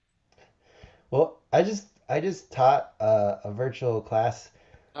 Well, I just taught a virtual class.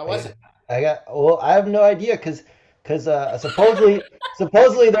 How was I it? I got well, I have no idea because supposedly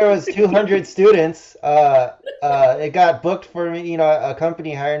there was 200 students. It got booked for me. A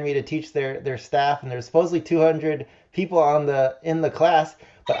company hired me to teach their staff, and there's supposedly 200 people in the class,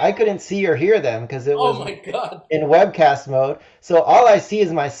 but I couldn't see or hear them because it Oh was my God. in webcast mode. So all I see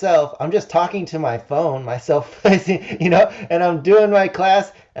is myself. I'm just talking to my phone, myself, and I'm doing my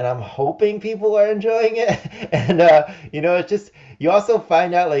class and I'm hoping people are enjoying it. And it's just you also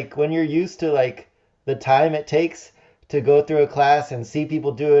find out like when you're used to like the time it takes to go through a class and see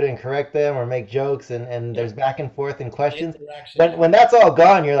people do it and correct them or make jokes and Yeah. there's back and forth and questions. Interaction. When Yeah. when that's all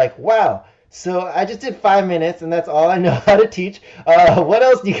gone, you're like, wow. So I just did 5 minutes and that's all I know how to teach. What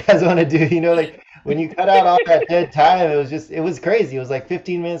else do you guys want to do? Like when you cut out all that dead time, it was crazy. It was like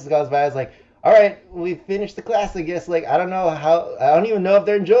 15 minutes goes by. I was like, all right, we finished the class, I guess. Like, I don't even know if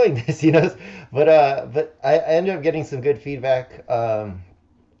they're enjoying this. But I ended up getting some good feedback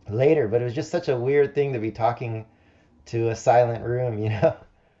later. But it was just such a weird thing to be talking to a silent room.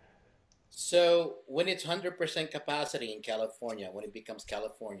 So when it's 100% capacity in California, when it becomes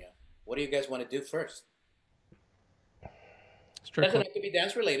California, what do you guys want to do first? Strip Doesn't club. have to be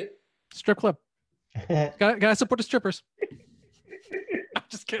dance related. Strip club. Gotta support the strippers. I'm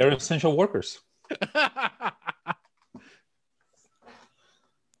just kidding. They're essential workers.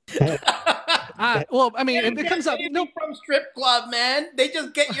 Well, I mean, it comes up. No, From strip club, man. They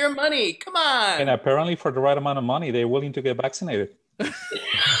just get your money. Come on. And apparently, for the right amount of money, they're willing to get vaccinated.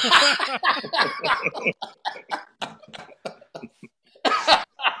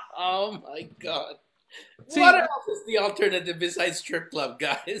 Oh my God. See, what else is the alternative besides strip club,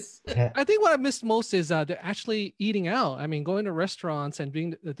 guys? I think what I missed most is they're actually eating out. I mean, going to restaurants and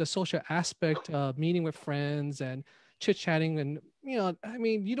being the social aspect of meeting with friends and chit-chatting. And, I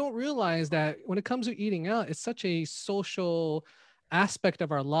mean, you don't realize that when it comes to eating out, it's such a social aspect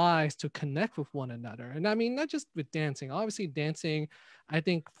of our lives to connect with one another. And I mean, not just with dancing. Obviously, dancing, I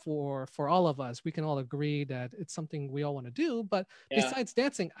think for all of us, we can all agree that it's something we all want to do. But besides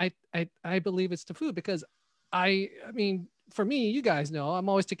dancing, I believe it's the food because I mean, for me, you guys know, I'm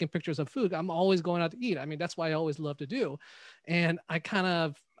always taking pictures of food. I'm always going out to eat. I mean, that's why I always love to do. And I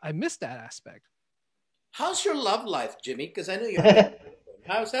miss that aspect. How's your love life, Jimmy? Because I know you're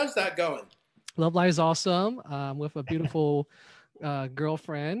how's that going? Love life is awesome. With a beautiful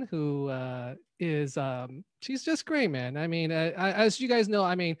girlfriend who is she's just great, man. I mean, as you guys know,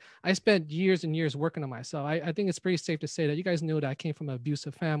 I mean, I spent years and years working on myself. I think it's pretty safe to say that you guys know that I came from an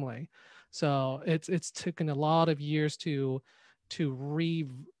abusive family, so it's taken a lot of years to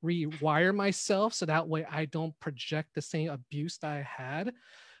rewire myself so that way I don't project the same abuse that I had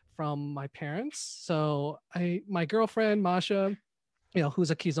from my parents. So my girlfriend Masha,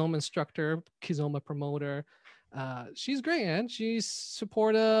 who's a Kizoma instructor, Kizoma promoter. She's great, and she's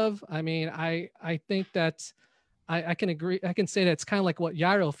supportive. I mean, I think that I can agree. I can say that it's kind of like what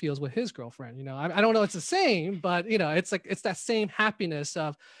Jairo feels with his girlfriend. I don't know it's the same, but it's like it's that same happiness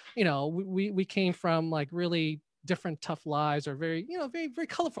of, we came from like really different tough lives or very very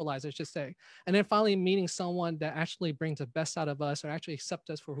colorful lives, I should say, and then finally meeting someone that actually brings the best out of us or actually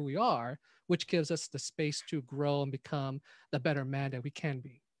accepts us for who we are, which gives us the space to grow and become the better man that we can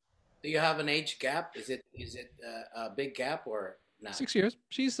be. Do you have an age gap? Is it a big gap or not? 6 years.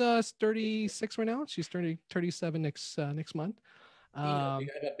 She's 36 right now. She's 37 next month. Do you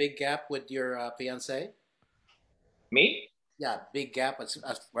have a big gap with your fiance? Me? Yeah, big gap as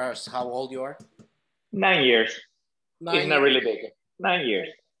far as how old you are. 9 years. 9 It's not years. really big. 9 years.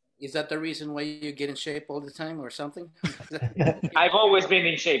 Is that the reason why you get in shape all the time or something? I've always been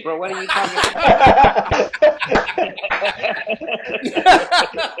in shape, bro. What are you talking about?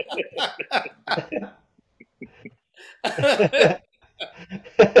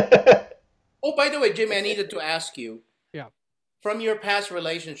 Oh, by the way, Jimmy, I needed to ask you. Yeah. From your past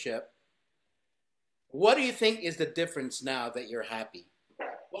relationship, what do you think is the difference now that you're happy?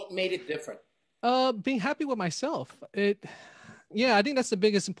 What made it different? Being happy with myself. Yeah, I think that's the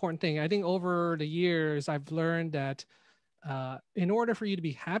biggest important thing. I think over the years, I've learned that in order for you to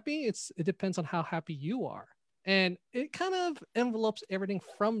be happy, it depends on how happy you are. And it kind of envelopes everything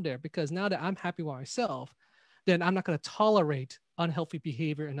from there, because now that I'm happy with myself, then I'm not going to tolerate unhealthy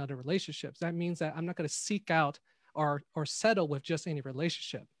behavior in other relationships. That means that I'm not going to seek out or settle with just any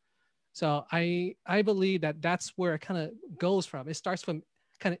relationship. So I believe that that's where it kind of goes from. It starts from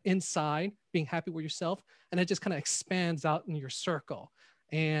kind of inside, being happy with yourself, and it just kind of expands out in your circle.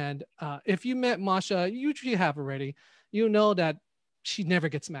 And if you met Masha, you have already, you know that she never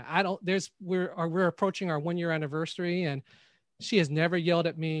gets mad. We're approaching our 1 year anniversary, and she has never yelled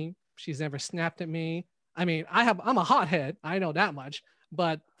at me. She's never snapped at me. I mean, I'm a hothead. I know that much.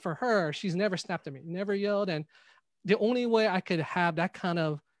 But for her, she's never snapped at me, never yelled. And the only way I could have that kind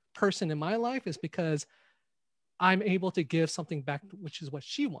of person in my life is because I'm able to give something back, which is what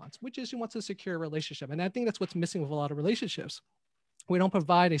she wants, which is she wants a secure relationship. And I think that's what's missing with a lot of relationships. We don't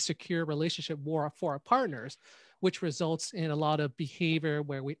provide a secure relationship for our partners, which results in a lot of behavior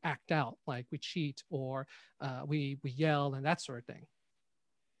where we act out, like we cheat or we yell and that sort of thing.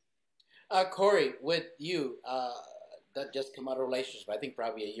 Corey, with you, that just come out of a relationship, I think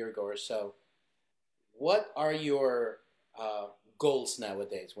probably a year ago or so. What are your goals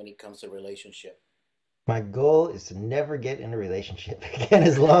nowadays when it comes to relationship? My goal is to never get in a relationship again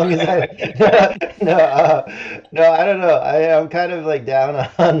as long as I no, I don't know. I'm kind of like down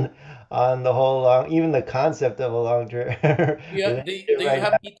on the whole long, even the concept of a long term Yeah, do relationship you right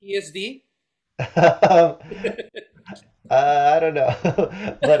have PTSD? now. I don't know,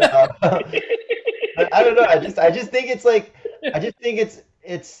 but I don't know. I just think it's like I just think it's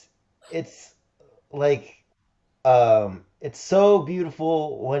like it's so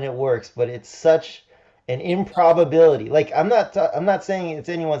beautiful when it works, but it's such an improbability. Like I'm not saying it's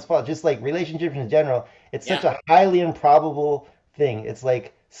anyone's fault, just like relationships in general, it's such Yeah. a highly improbable thing. It's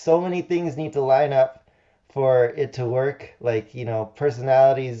like so many things need to line up for it to work, like,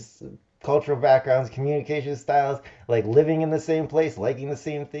 personalities, cultural backgrounds, communication styles, like living in the same place, liking the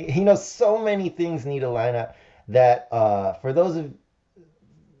same thing. So many things need to line up that for those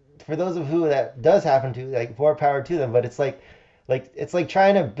of who that does happen to, like, more power to them. But it's like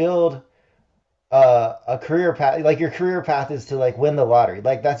trying to build a career path. Like, your career path is to, like, win the lottery.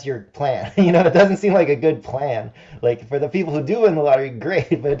 Like, that's your plan. It doesn't seem like a good plan. Like, for the people who do win the lottery,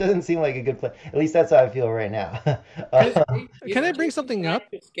 great, but it doesn't seem like a good plan. At least that's how I feel right now. Can I bring something up?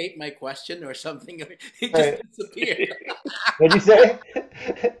 Escape my question or something? It just Right. disappeared. What'd you say?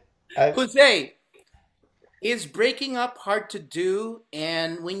 Jose, is breaking up hard to do?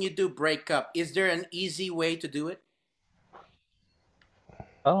 And when you do break up, is there an easy way to do it?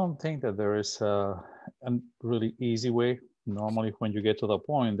 I don't think that there is a really easy way. Normally, when you get to the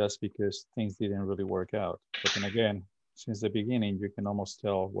point, that's because things didn't really work out. But then again, since the beginning, you can almost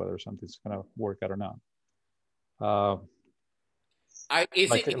tell whether something's going to work out or not. Uh, Is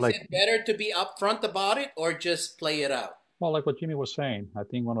like it better to be upfront about it or just play it out? Well, like what Jimmy was saying, I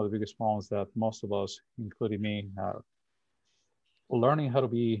think one of the biggest problems that most of us, including me, learning how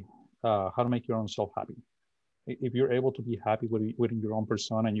to make your own self happy. If you're able to be happy within your own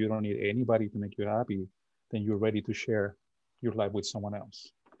persona and you don't need anybody to make you happy, then you're ready to share your life with someone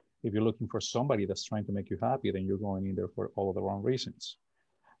else. If you're looking for somebody that's trying to make you happy, then you're going in there for all of the wrong reasons.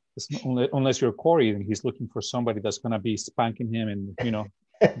 Unless you're Corey and he's looking for somebody that's going to be spanking him and,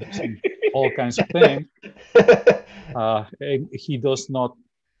 all kinds of things. He does not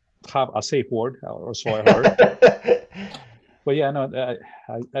have a safe word, or so I heard. But yeah, no,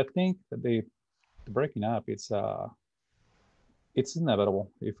 I think that the breaking up, it's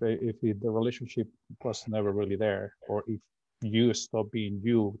inevitable if the relationship was never really there, or if you stop being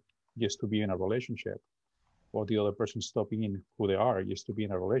you just to be in a relationship, or the other person stop being who they are just to be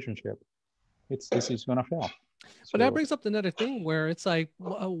in a relationship. This is gonna fail. But that brings up another thing where it's like,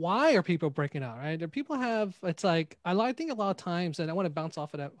 why are people breaking out, right? People have, it's like, I think a lot of times, and I want to bounce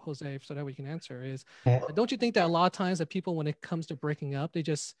off of that, Jose, so that we can answer is, don't you think that a lot of times that people, when it comes to breaking up,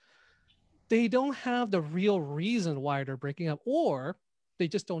 they don't have the real reason why they're breaking up, or they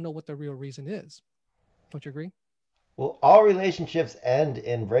just don't know what the real reason is. Don't you agree? Well, all relationships end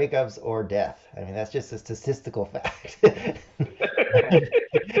in breakups or death. I mean, that's just a statistical fact.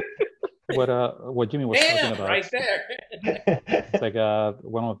 What Jimmy was talking about, right there. It's like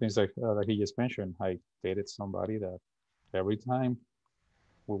one of the things that he just mentioned. I dated somebody that every time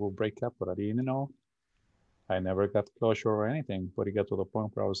we will break up, but I didn't know. I never got closure or anything. But it got to the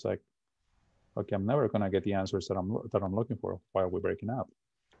point where I was like, okay, I'm never gonna get the answers that I'm looking for. Why are we breaking up?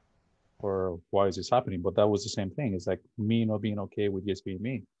 Or why is this happening? But that was the same thing. It's like me not being okay with just being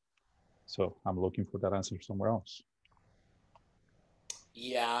me. So I'm looking for that answer somewhere else.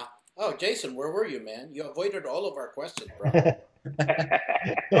 Yeah. Oh, Jeison, where were you, man? You avoided all of our questions, bro.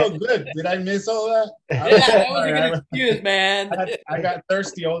 Oh, good. Did I miss all that? Yeah, that was a good excuse, man. I got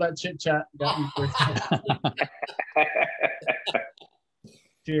thirsty. All that chit chat got me thirsty.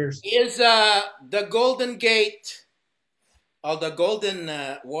 Cheers. Is the Golden Gate, or the Golden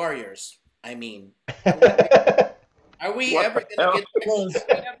Warriors, I mean, are we ever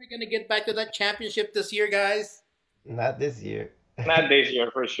going to get back to that championship this year, guys? Not this year. Not this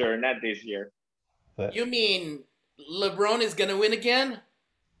year, for sure. Not this year. But You mean LeBron is going to win again?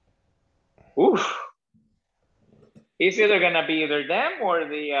 Oof. It's either gonna be either them or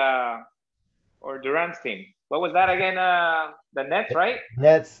the or Durant's team. What was that again? The Nets, right?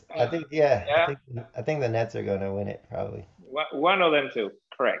 Nets, I think, yeah, Yeah, I think the Nets are gonna win it probably. one of them two.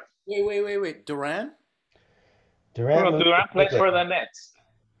 Correct. Wait. Duran? Durant Well, moved to Durant plays Brooklyn. for the Nets.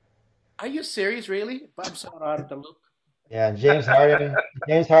 Are you serious, really? I'm so out of the loop. Yeah, James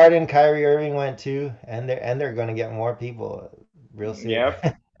Harden, Kyrie Irving went too, and they're gonna get more people real soon.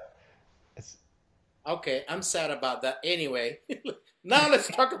 Yep. It's, Okay, I'm sad about that. Anyway, now let's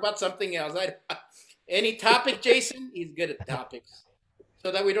talk about something else. Any topic, Jason? He's good at topics.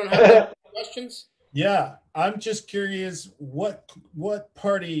 So that we don't have any questions? Yeah, I'm just curious, what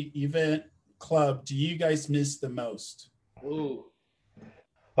party, event, club do you guys miss the most? Ooh.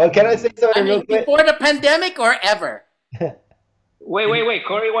 oh, can I say I something real mean, quick? before the pandemic or ever? Wait.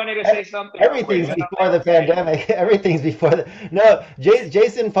 Corey wanted to say something. Everything's before the pandemic. Everything's before the no.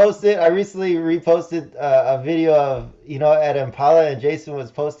 Jason posted. I recently reposted a video of at Impala, and Jason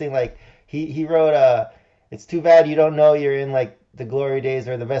was posting like he wrote it's too bad you don't know you're in like the glory days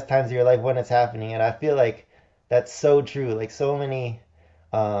or the best times of your life when it's happening, and I feel like that's so true. Like so many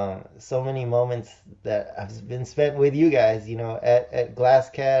moments that have been spent with you guys, at Glass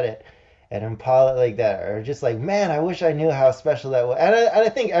Cat, at Impala, like that, are just like, man, I wish I knew how special that was. And I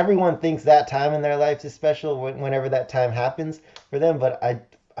think everyone thinks that time in their life is special whenever that time happens for them. But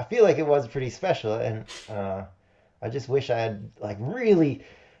I feel like it was pretty special, and I just wish I had like really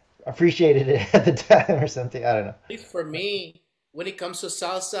appreciated it at the time or something. I don't know. At least for me, when it comes to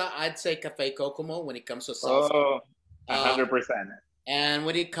salsa, I'd say Cafe Kokomo when it comes to salsa. Oh, Uh, 100%. and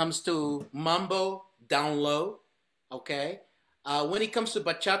when it comes to mambo, down low, okay? When it comes to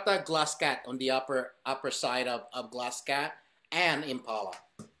bachata, Glass Cat on the upper side of Glass Cat and Impala.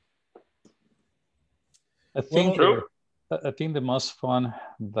 I think True. I think the most fun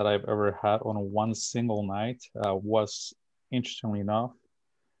that I've ever had on one single night was, interestingly enough,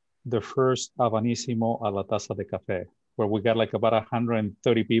 the first Habanissimo a la Taza de Café, where we got like about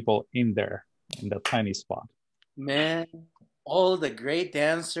 130 people in there in that tiny spot. Man, all the great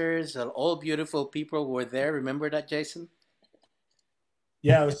dancers and all beautiful people were there. Remember that, Jason?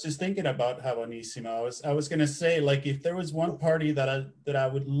 Yeah, I was just thinking about Habanissimo. I was gonna say, like, if there was one party that I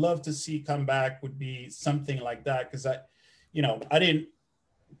would love to see come back, would be something like that, because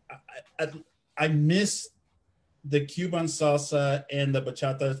I miss the Cuban salsa and the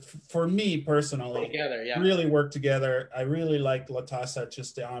bachata. For me personally, Together, yeah. really work together. I really like La Taza,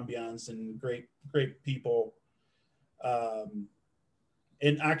 just the ambiance and great people.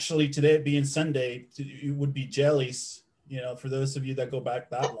 And actually, today being Sunday, it would be Jellies. For those of you that go back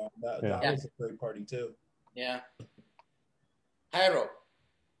that long, that was a great party too. Yeah. Jairo,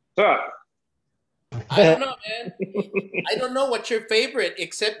 So, I don't know, man. I don't know what's your favorite,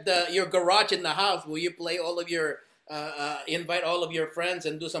 except your garage in the house where you play all of your, invite all of your friends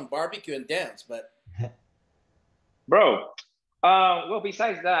and do some barbecue and dance. But bro, well,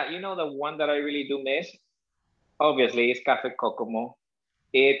 besides that, the one that I really do miss, obviously, is Cafe Kokomo.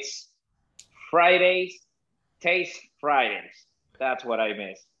 It's Fridays, Taste Fridays. That's what I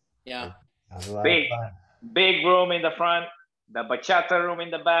miss. yeah. That was a lot Big, of fun. big room in the front, the bachata room in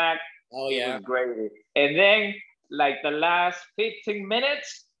the back. Oh, It yeah. was great. And then, like the last 15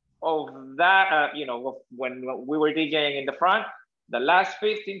 minutes of that, when we were DJing in the front, the last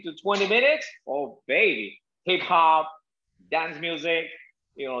 15 to 20 minutes, oh, baby, hip hop, dance music,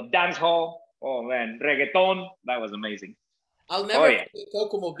 dance hall. Oh, man, reggaeton. That was amazing. I'll never yeah. forget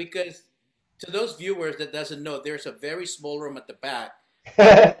Kokomo because to those viewers that doesn't know, there's a very small room at the back.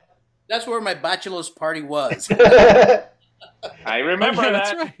 That's where my bachelor's party was. I remember yeah, that.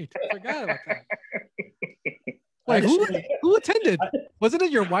 that's right. I forgot about that. Wait, who attended? Wasn't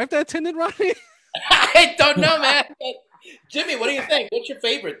it your wife that attended, Ronnie? I don't know, man. Jimmy, what do you think? What's your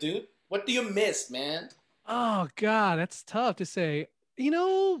favorite, dude? What do you miss, man? Oh God, that's tough to say.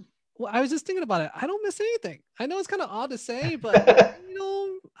 Well, I was just thinking about it. I don't miss anything. I know it's kind of odd to say, but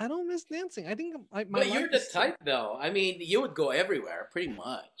I don't miss dancing. I think my But life you're the is- type, though. I mean, you would go everywhere, pretty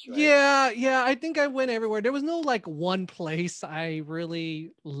much. Right? Yeah. I think I went everywhere. There was no like one place I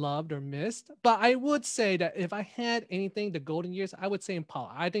really loved or missed. But I would say that if I had anything, the golden years, I would say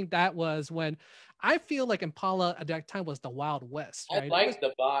Impala. I think that was when I feel like Impala at that time was the Wild West. I Right? like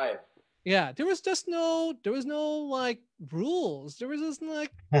the vibe. Yeah, there was no like rules. There was just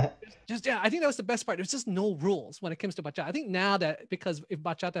like I think that was the best part. There's just no rules when it comes to bachata. I think now that because if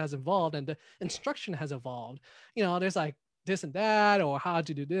bachata has evolved and the instruction has evolved, there's like this and that or how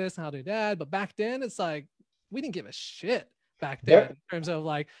to do this, how to do that. But back then it's like we didn't give a shit. back then in terms of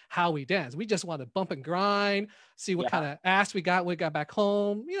like how we dance. We just wanted to bump and grind, see what kind of ass we got when we got back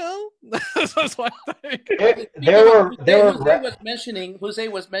home. You know, that's what I think. Jose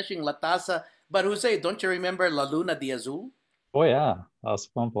was mentioning La Taza, but Jose, don't you remember La Luna de Azul? Oh yeah, that was a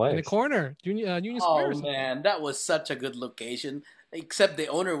fun place. In the corner, Union Square. Oh man, that was such a good location. Except the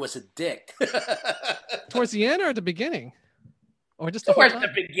owner was a dick. Towards the end or at the beginning, or just towards the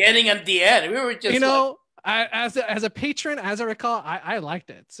beginning and the end. We were just, you know, as a patron, as I recall, I liked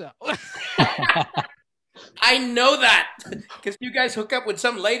it. So I know that because you guys hook up with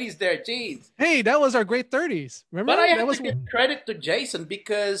some ladies there. Jeez. Hey, that was our great 30s. Remember? But I have to give credit to Jeison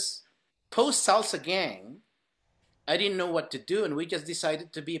because post Salsa Gang, I didn't know what to do, and we just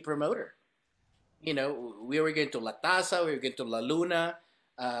decided to be a promoter. You know, we were going to La Taza, we were going to La Luna.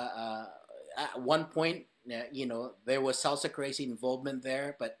 At one point, you know, there was Salsa Crazy involvement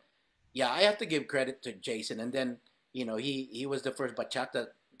there. But yeah, I have to give credit to Jeison. And then, you know, he was the first bachata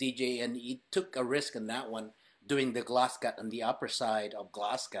DJ, and he took a risk on that one, doing the glass cut on the upper side of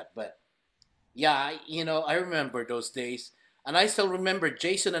glass cut. But yeah, you know, I remember those days. And I still remember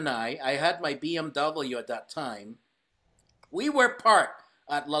Jeison and I had my BMW at that time. We were parked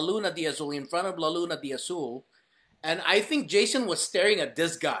at La Luna de Azul, in front of La Luna de Azul. And I think Jeison was staring at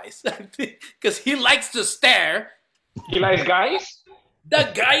this guy because he likes to stare. He likes guys?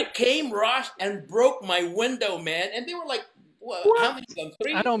 The guy came, rushed, and broke my window, man. And they were like, what? How many of them?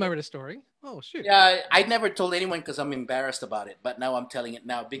 3? I don't remember the story. Oh, shoot. Yeah, I never told anyone because I'm embarrassed about it. But now I'm telling it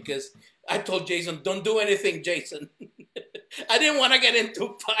now because I told Jeison, don't do anything, Jeison. I didn't want to get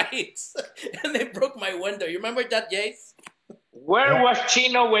into fights. And they broke my window. You remember that, Jace? Where was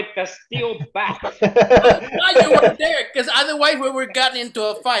Chino with the steel bat? Why you weren't there? Because otherwise we were gotten into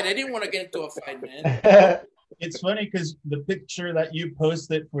a fight. I didn't want to get into a fight, man. It's funny because the picture that you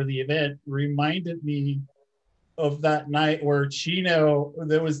posted for the event reminded me of that night where Chino,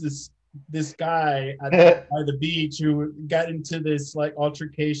 there was this guy by the beach who got into this like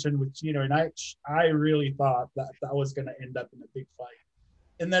altercation with Chino, and I really thought that was going to end up in a big fight.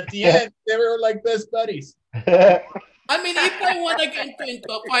 And at the end, they were like best buddies. I mean, if I want to get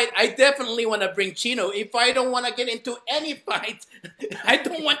into a fight, I definitely want to bring Chino. If I don't want to get into any fight, I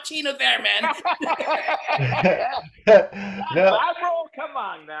don't want Chino there, man. No, bro, come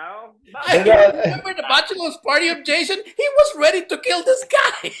on now. I remember the bachelor's party of Jeison. He was ready to kill this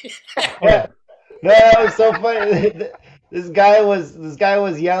guy. Yeah. No, that was so funny. This guy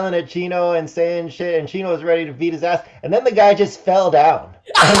was yelling at Chino and saying shit, and Chino was ready to beat his ass, and then the guy just fell down.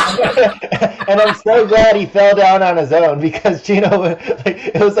 And I'm so glad he fell down on his own because Chino,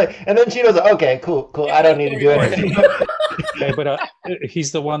 it was like, and then Chino's like, okay, cool, I don't need to do anything. Okay, but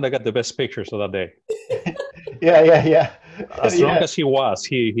he's the one that got the best pictures of that day. Yeah. As long as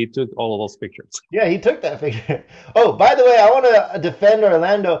he took all of those pictures. Yeah, he took that picture. Oh, by the way, I want to defend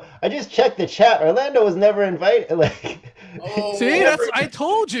Orlando. I just checked the chat. Orlando was never invited. Like, see, I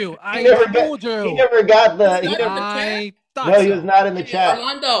told you. He never got the. No, he was not in the chat.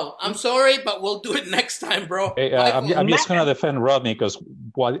 Orlando, I'm sorry, but we'll do it next time, bro. Hey, I'm just gonna defend Rodney because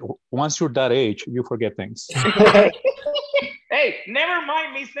once you're that age, you forget things. Hey, never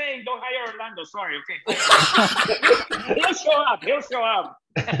mind me saying don't hire Orlando. Sorry, okay. He'll show up.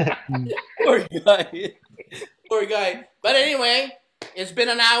 Poor guy. But anyway, it's been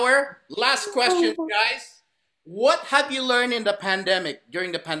an hour. Last question, guys. What have you learned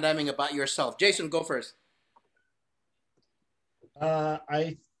during the pandemic about yourself? Jeison, go first.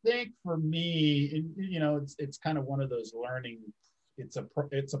 I think for me, you know, it's kind of one of those learning. It's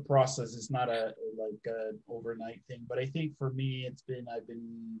a process. It's not an overnight thing. But I think for me, I've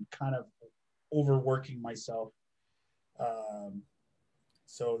been kind of overworking myself.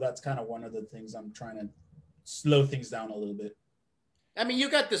 So that's kind of one of the things I'm trying to slow things down a little bit. I mean, you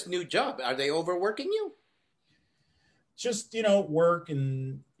got this new job. Are they overworking you? Just, you know, work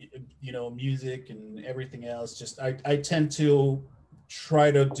and, you know, music and everything else. Just I tend to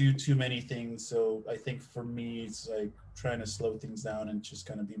try to do too many things. So I think for me, it's like trying to slow things down and just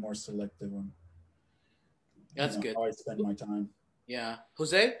kind of be more selective on good. How I spend my time. Yeah.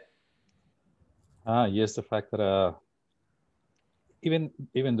 Jose? Yes, the fact that even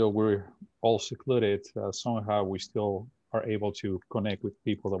though we're all secluded, somehow we still are able to connect with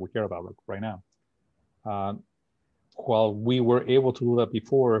people that we care about, like right now. While we were able to do that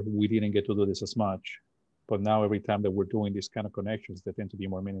before, we didn't get to do this as much. But now every time that we're doing these kind of connections, they tend to be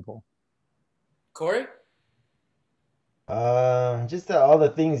more meaningful. Corey? Just all the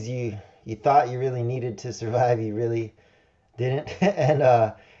things you thought you really needed to survive, you really didn't.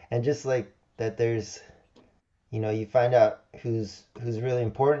 And just like that there's, you know, you find out who's really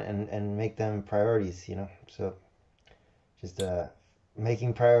important and make them priorities, you know. So just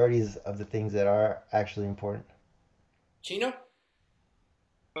making priorities of the things that are actually important. Chino?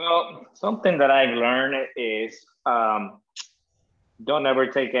 Well, something that I've learned is don't ever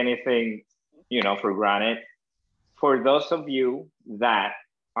take anything, for granted. For those of you that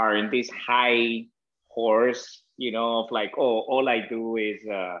are in this high horse, of like, oh, all I do is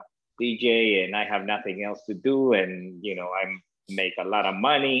DJ and I have nothing else to do, and I make a lot of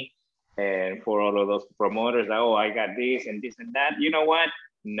money. And for all of those promoters, oh, I got this and this and that. You know what?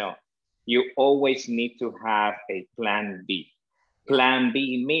 No, you always need to have a plan B. Plan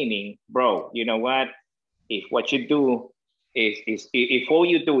B meaning, bro, you know what? If what you do is if all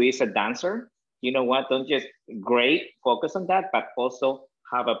you do is a dancer, you know what? Don't just great focus on that, but also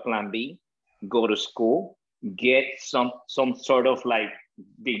have a plan B. Go to school, get some sort of like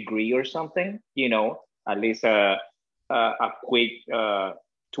degree or something. At least a quick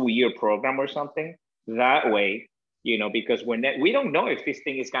 2-year program or something. That way, because we don't know if this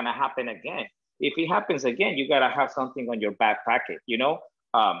thing is gonna happen again. If it happens again, you gotta have something on your back pocket. Get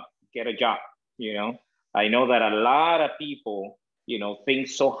a job. I know that a lot of people, think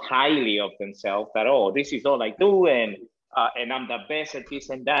so highly of themselves that, oh, this is all I do, and I'm the best at this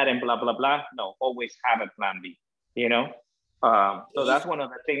and that, and blah blah blah. No, always have a plan B. So that's one of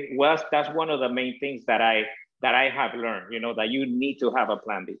the things. Well, that's one of the main things that I have learned. That you need to have a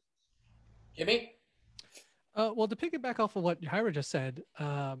plan B. Jimmy? Well, to piggyback off of what Jairo just said,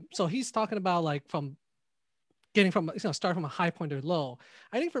 so he's talking about like from getting from, start from a high point to low.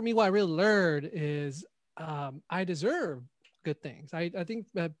 I think for me, what I really learned is I deserve good things. I think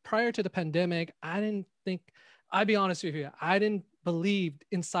prior to the pandemic, I didn't think, I'll be honest with you, I didn't believe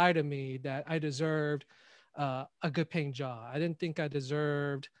inside of me that I deserved a good paying job. I didn't think I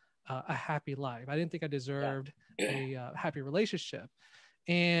deserved a happy life. I didn't think I deserved a happy relationship.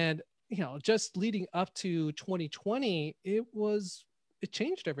 And just leading up to 2020, it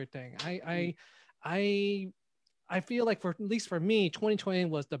changed everything. I feel like at least for me, 2020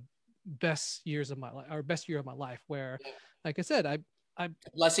 was the best years of my life, or best year of my life, where, like I said, I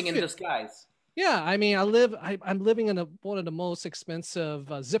blessing in disguise. Yeah, I mean, I'm living in one of the most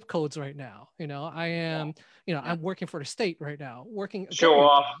expensive zip codes right now. I am, I'm working for the state right now, working. Show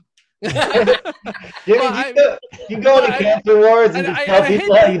off. Jimmy, you go to cancer wars and just tell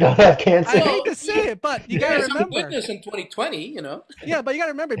people you don't have cancer. I hate to say it, but you gotta remember. Goodness in 2020, Yeah, but you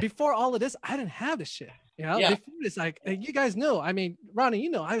gotta remember, before all of this, I didn't have this shit. Before this, like you guys know. I mean,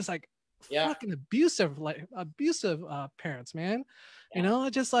 Ronnie, I was like fucking abusive parents, man.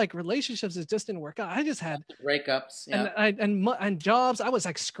 Just like relationships, it just didn't work out. I just had breakups, and jobs. I was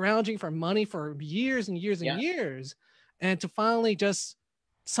like scrounging for money for years and years and years, and to finally just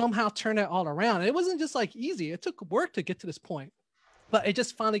somehow turn it all around. It wasn't just like easy. It took work to get to this point, but it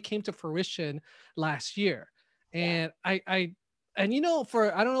just finally came to fruition last year. And I don't know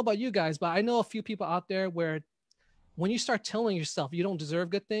about you guys, but I know a few people out there where when you start telling yourself you don't deserve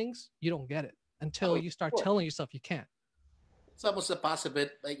good things, you don't get it until you start telling yourself you can. It's almost a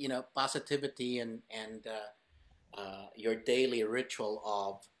positivity and your daily ritual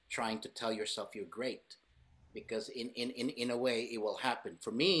of trying to tell yourself you're great, because in a way it will happen.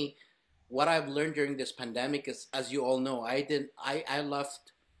 For me, what I've learned during this pandemic is, as you all know, I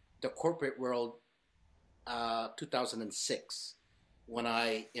left the corporate world 2006 when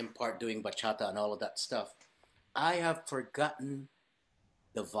I impart doing bachata and all of that stuff. I have forgotten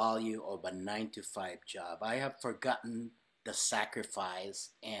the value of a 9-to-5 job. I have forgotten the sacrifice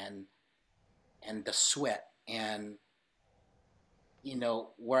and the sweat, and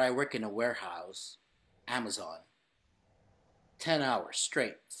where I work in a warehouse, Amazon, 10 hours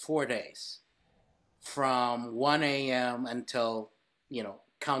straight, 4 days, from 1 a.m. until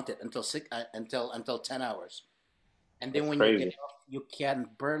count it until 10 hours, and then when you get off, you can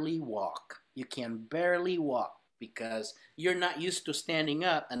barely walk. You can barely walk because you're not used to standing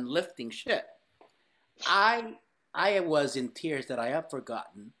up and lifting shit. I was in tears that I have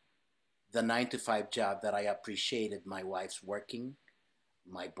forgotten the 9-to-5 job that I appreciated. My wife's working,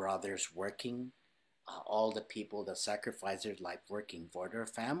 my brother's working, all the people that sacrifice their life working for their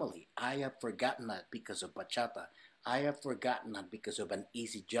family. I have forgotten that because of bachata. I have forgotten that because of an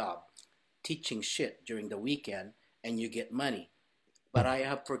easy job, teaching shit during the weekend and you get money. But I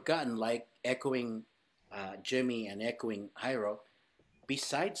have forgotten, like echoing Jimmy and echoing Jairo,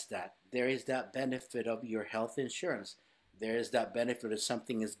 besides that, there is that benefit of your health insurance. There is that benefit of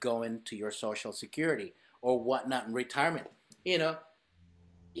something is going to your social security or whatnot in retirement.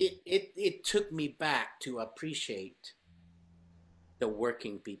 It took me back to appreciate the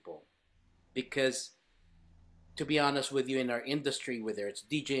working people, because to be honest with you, in our industry, whether it's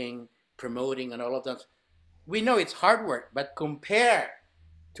DJing, promoting, and all of that, we know it's hard work, but compare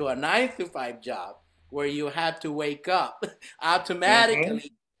to a 9 to 5 job where you had to wake up Mm-hmm.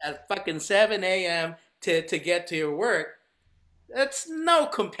 automatically at fucking 7 a.m. to get to your work, that's no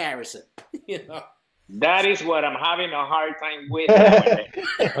comparison, you know. That is what I'm having a hard time with nowadays.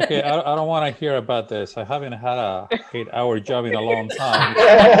 Okay, I don't want to hear about this. I haven't had a 8-hour job in a long time.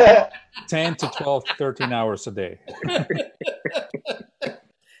 10 to 12, 13 hours a day.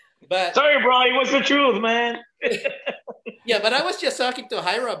 But sorry, bro, it was the truth, man. yeah, but I was just talking to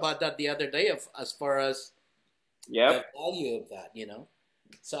Jairo about that the other day, as far as the Yep. value of that, you know.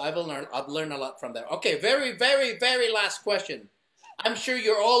 So I've learned a lot from that. Okay, very, very, very last question. I'm sure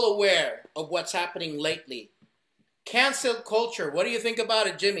you're all aware of what's happening lately. Cancel culture. What do you think about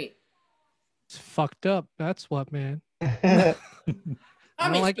it, Jimmy? It's fucked up. That's what, man. I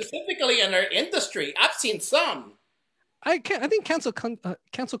mean, like, specifically in our industry, I've seen some. I think cancel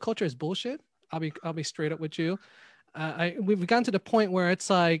culture is bullshit. I'll be straight up with you. We've gotten to the point where it's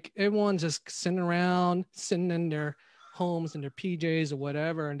like everyone's just sitting around, sitting in their homes in their PJs or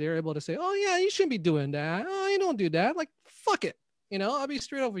whatever, and they're able to say, "Oh yeah, you shouldn't be doing that. Oh, you don't do that." Like, fuck it. You know, I'll be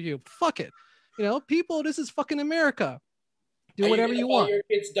straight up with you. Fuck it. You know, people, this is fucking America. Do Are whatever you you gonna buy want. your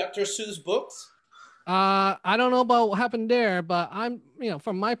kids Dr. Seuss books? I don't know about what happened there, but I'm,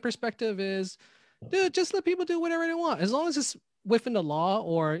 from my perspective is, dude, just let people do whatever they want. As long as it's within the law,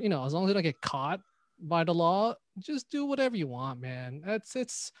 or, as long as they don't get caught by the law, just do whatever you want, man.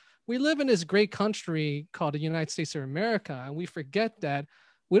 We live in this great country called the United States of America, and we forget that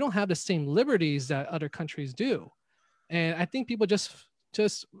we don't have the same liberties that other countries do. And I think people just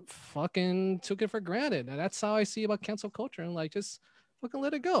fucking took it for granted. And that's how I see about cancel culture, and like, just fucking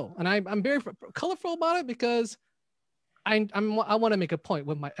let it go. And I'm very colorful about it because I want to make a point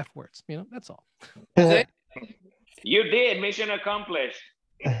with my F words. That's all. Jose? You did. Mission accomplished.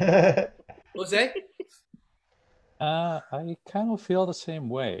 Jose? I kind of feel the same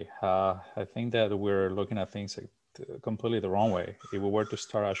way. I think that we're looking at things completely the wrong way. If we were to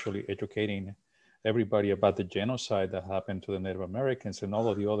start actually educating everybody about the genocide that happened to the Native Americans and all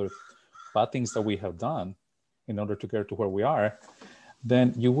of the other bad things that we have done in order to get to where we are,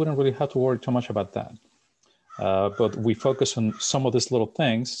 then you wouldn't really have to worry too much about that. But we focus on some of these little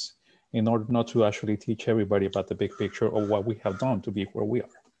things in order not to actually teach everybody about the big picture of what we have done to be where we are.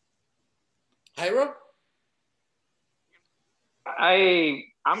 Jairo?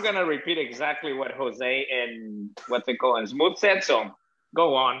 I'm gonna repeat exactly what Jose and and Smooth said. So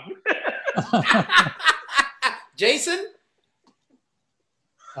go on. Jaison?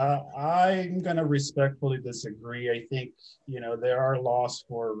 I'm going to respectfully disagree. I think, there are laws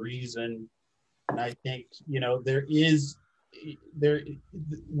for a reason. And I think,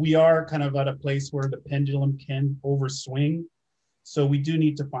 we are kind of at a place where the pendulum can overswing. So we do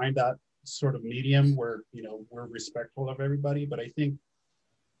need to find that sort of medium where, we're respectful of everybody. But I think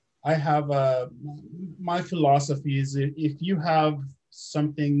I have my philosophy is, if you have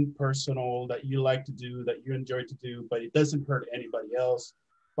something personal that you like to do, that you enjoy to do, but it doesn't hurt anybody else,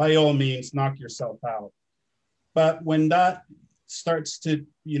 by all means, knock yourself out. But when that starts to,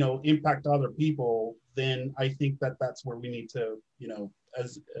 impact other people, then I think that that's where we need to,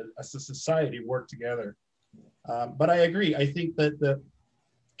 as a society, work together. But I agree. I think that the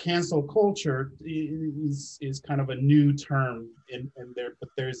cancel culture is kind of a new term in there, but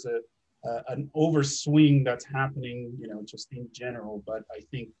there's an overswing that's happening, just in general. But I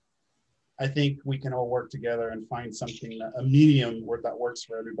think we can all work together and find something, a medium where that works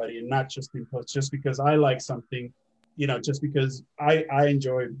for everybody, and not just impose just because I like something, just because I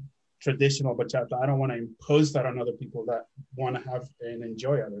enjoy traditional bachata. I don't want to impose that on other people that want to have and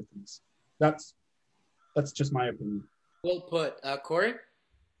enjoy other things. That's just my opinion. Well put. Corey?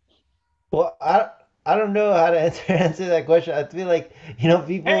 Well, I don't know how to answer that question. I feel like,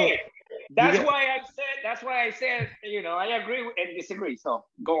 people. Hey, that's get, why I said, I agree and disagree. So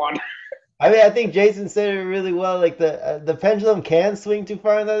go on. I mean, I think Jaison said it really well. Like the pendulum can swing too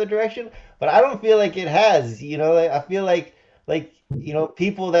far in the other direction, but I don't feel like it has. Like, I feel like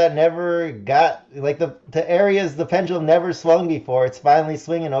people that never got like the areas the pendulum never swung before, it's finally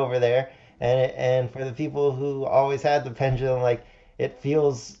swinging over there, and for the people who always had the pendulum, like, it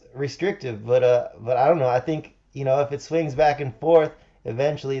feels restrictive. But I don't know. I think if it swings back and forth,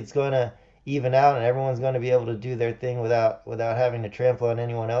 eventually it's going to even out, and everyone's going to be able to do their thing without having to trample on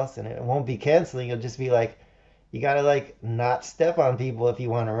anyone else, and it won't be canceling. It'll just be like, you gotta like not step on people. If you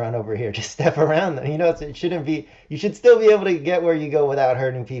want to run over here, just step around them. It shouldn't be. You should still be able to get where you go without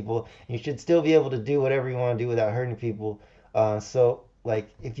hurting people. You should still be able to do whatever you want to do without hurting people. So like,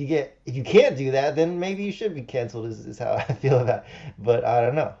 if you can't do that, then maybe you should be canceled. Is how I feel about it. But I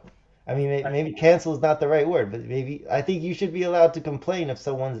don't know. I mean, maybe cancel is not the right word, but maybe I think you should be allowed to complain if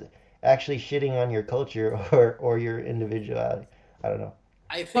someone's actually shitting on your culture or your individuality. I don't know.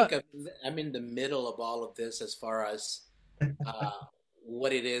 I think But I'm in the middle of all of this as far as uh,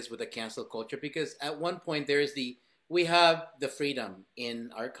 what it is with the cancel culture, because at one point we have the freedom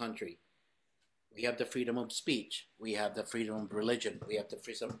in our country. We have the freedom of speech. We have the freedom of religion. We have the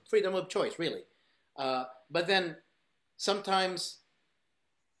freedom of choice, really. But then sometimes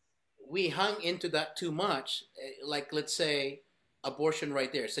we hung into that too much. Like, let's say, abortion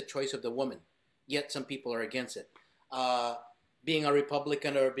right there. It's a choice of the woman. Yet some people are against it. Uh, Being a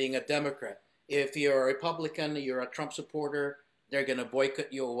Republican or being a Democrat. If you're a Republican, you're a Trump supporter, they're going to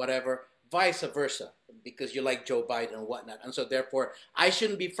boycott you or whatever. Vice versa, because you like Joe Biden and whatnot. And so therefore, I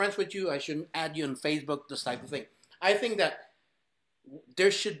shouldn't be friends with you. I shouldn't add you on Facebook, this type of thing. I think that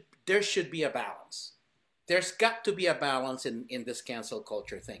there should be a balance. There's got to be a balance in this cancel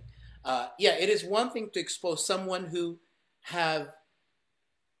culture thing. Yeah, it is one thing to expose someone who have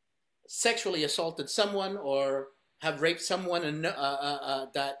sexually assaulted someone or have raped someone and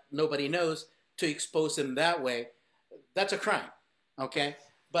that nobody knows, to expose them that way. That's a crime, okay?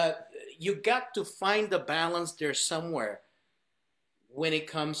 But you got to find the balance there somewhere when it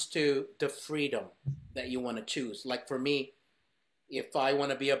comes to the freedom that you want to choose. Like for me, if I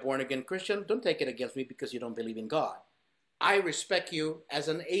want to be a born again Christian, don't take it against me because you don't believe in God. I respect you as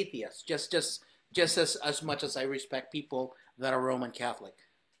an atheist, just as much as I respect people that are Roman Catholic.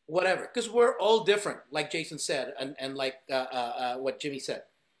 Whatever, because we're all different, like Jason said, and like what Jimmy said.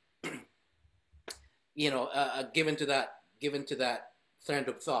 Given to that trend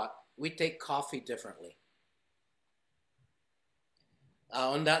of thought, we take coffee differently.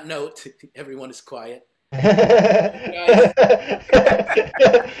 On that note, everyone is quiet. Guys,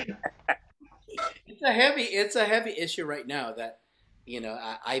 it's a heavy issue right now. That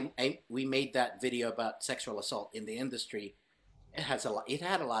we made that video about sexual assault in the industry. It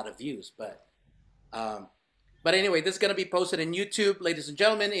had a lot of views, but anyway, this is going to be posted in YouTube, ladies and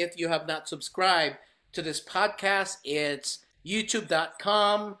gentlemen. If you have not subscribed to this podcast, it's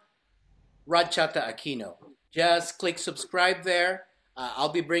youtube.com Rodchata Aquino. Just click subscribe there.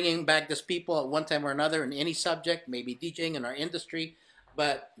 I'll be bringing back these people at one time or another in any subject, maybe DJing in our industry.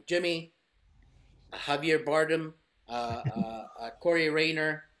 But Jimmy, Javier Bardem, Corey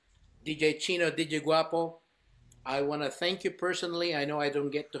Raynor, DJ Chino, DJ Guapo, I want to thank you personally. I know I don't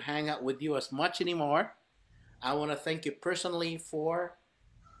get to hang out with you as much anymore. I want to thank you personally for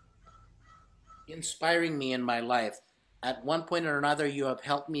inspiring me in my life. At one point or another, you have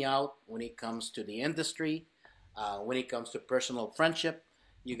helped me out when it comes to the industry, when it comes to personal friendship.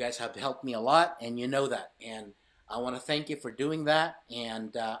 You guys have helped me a lot, and you know that. And I want to thank you for doing that,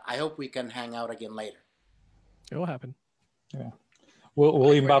 and I hope we can hang out again later. It will happen. Yeah.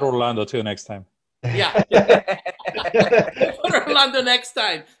 We'll invite Orlando too next time. Yeah. Orlando next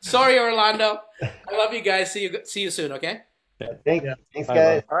time. Sorry, Orlando. I love you guys. See you soon, okay? Thanks,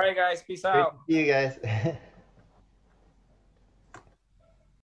 guys. All right, guys. Peace out. Great to see you guys.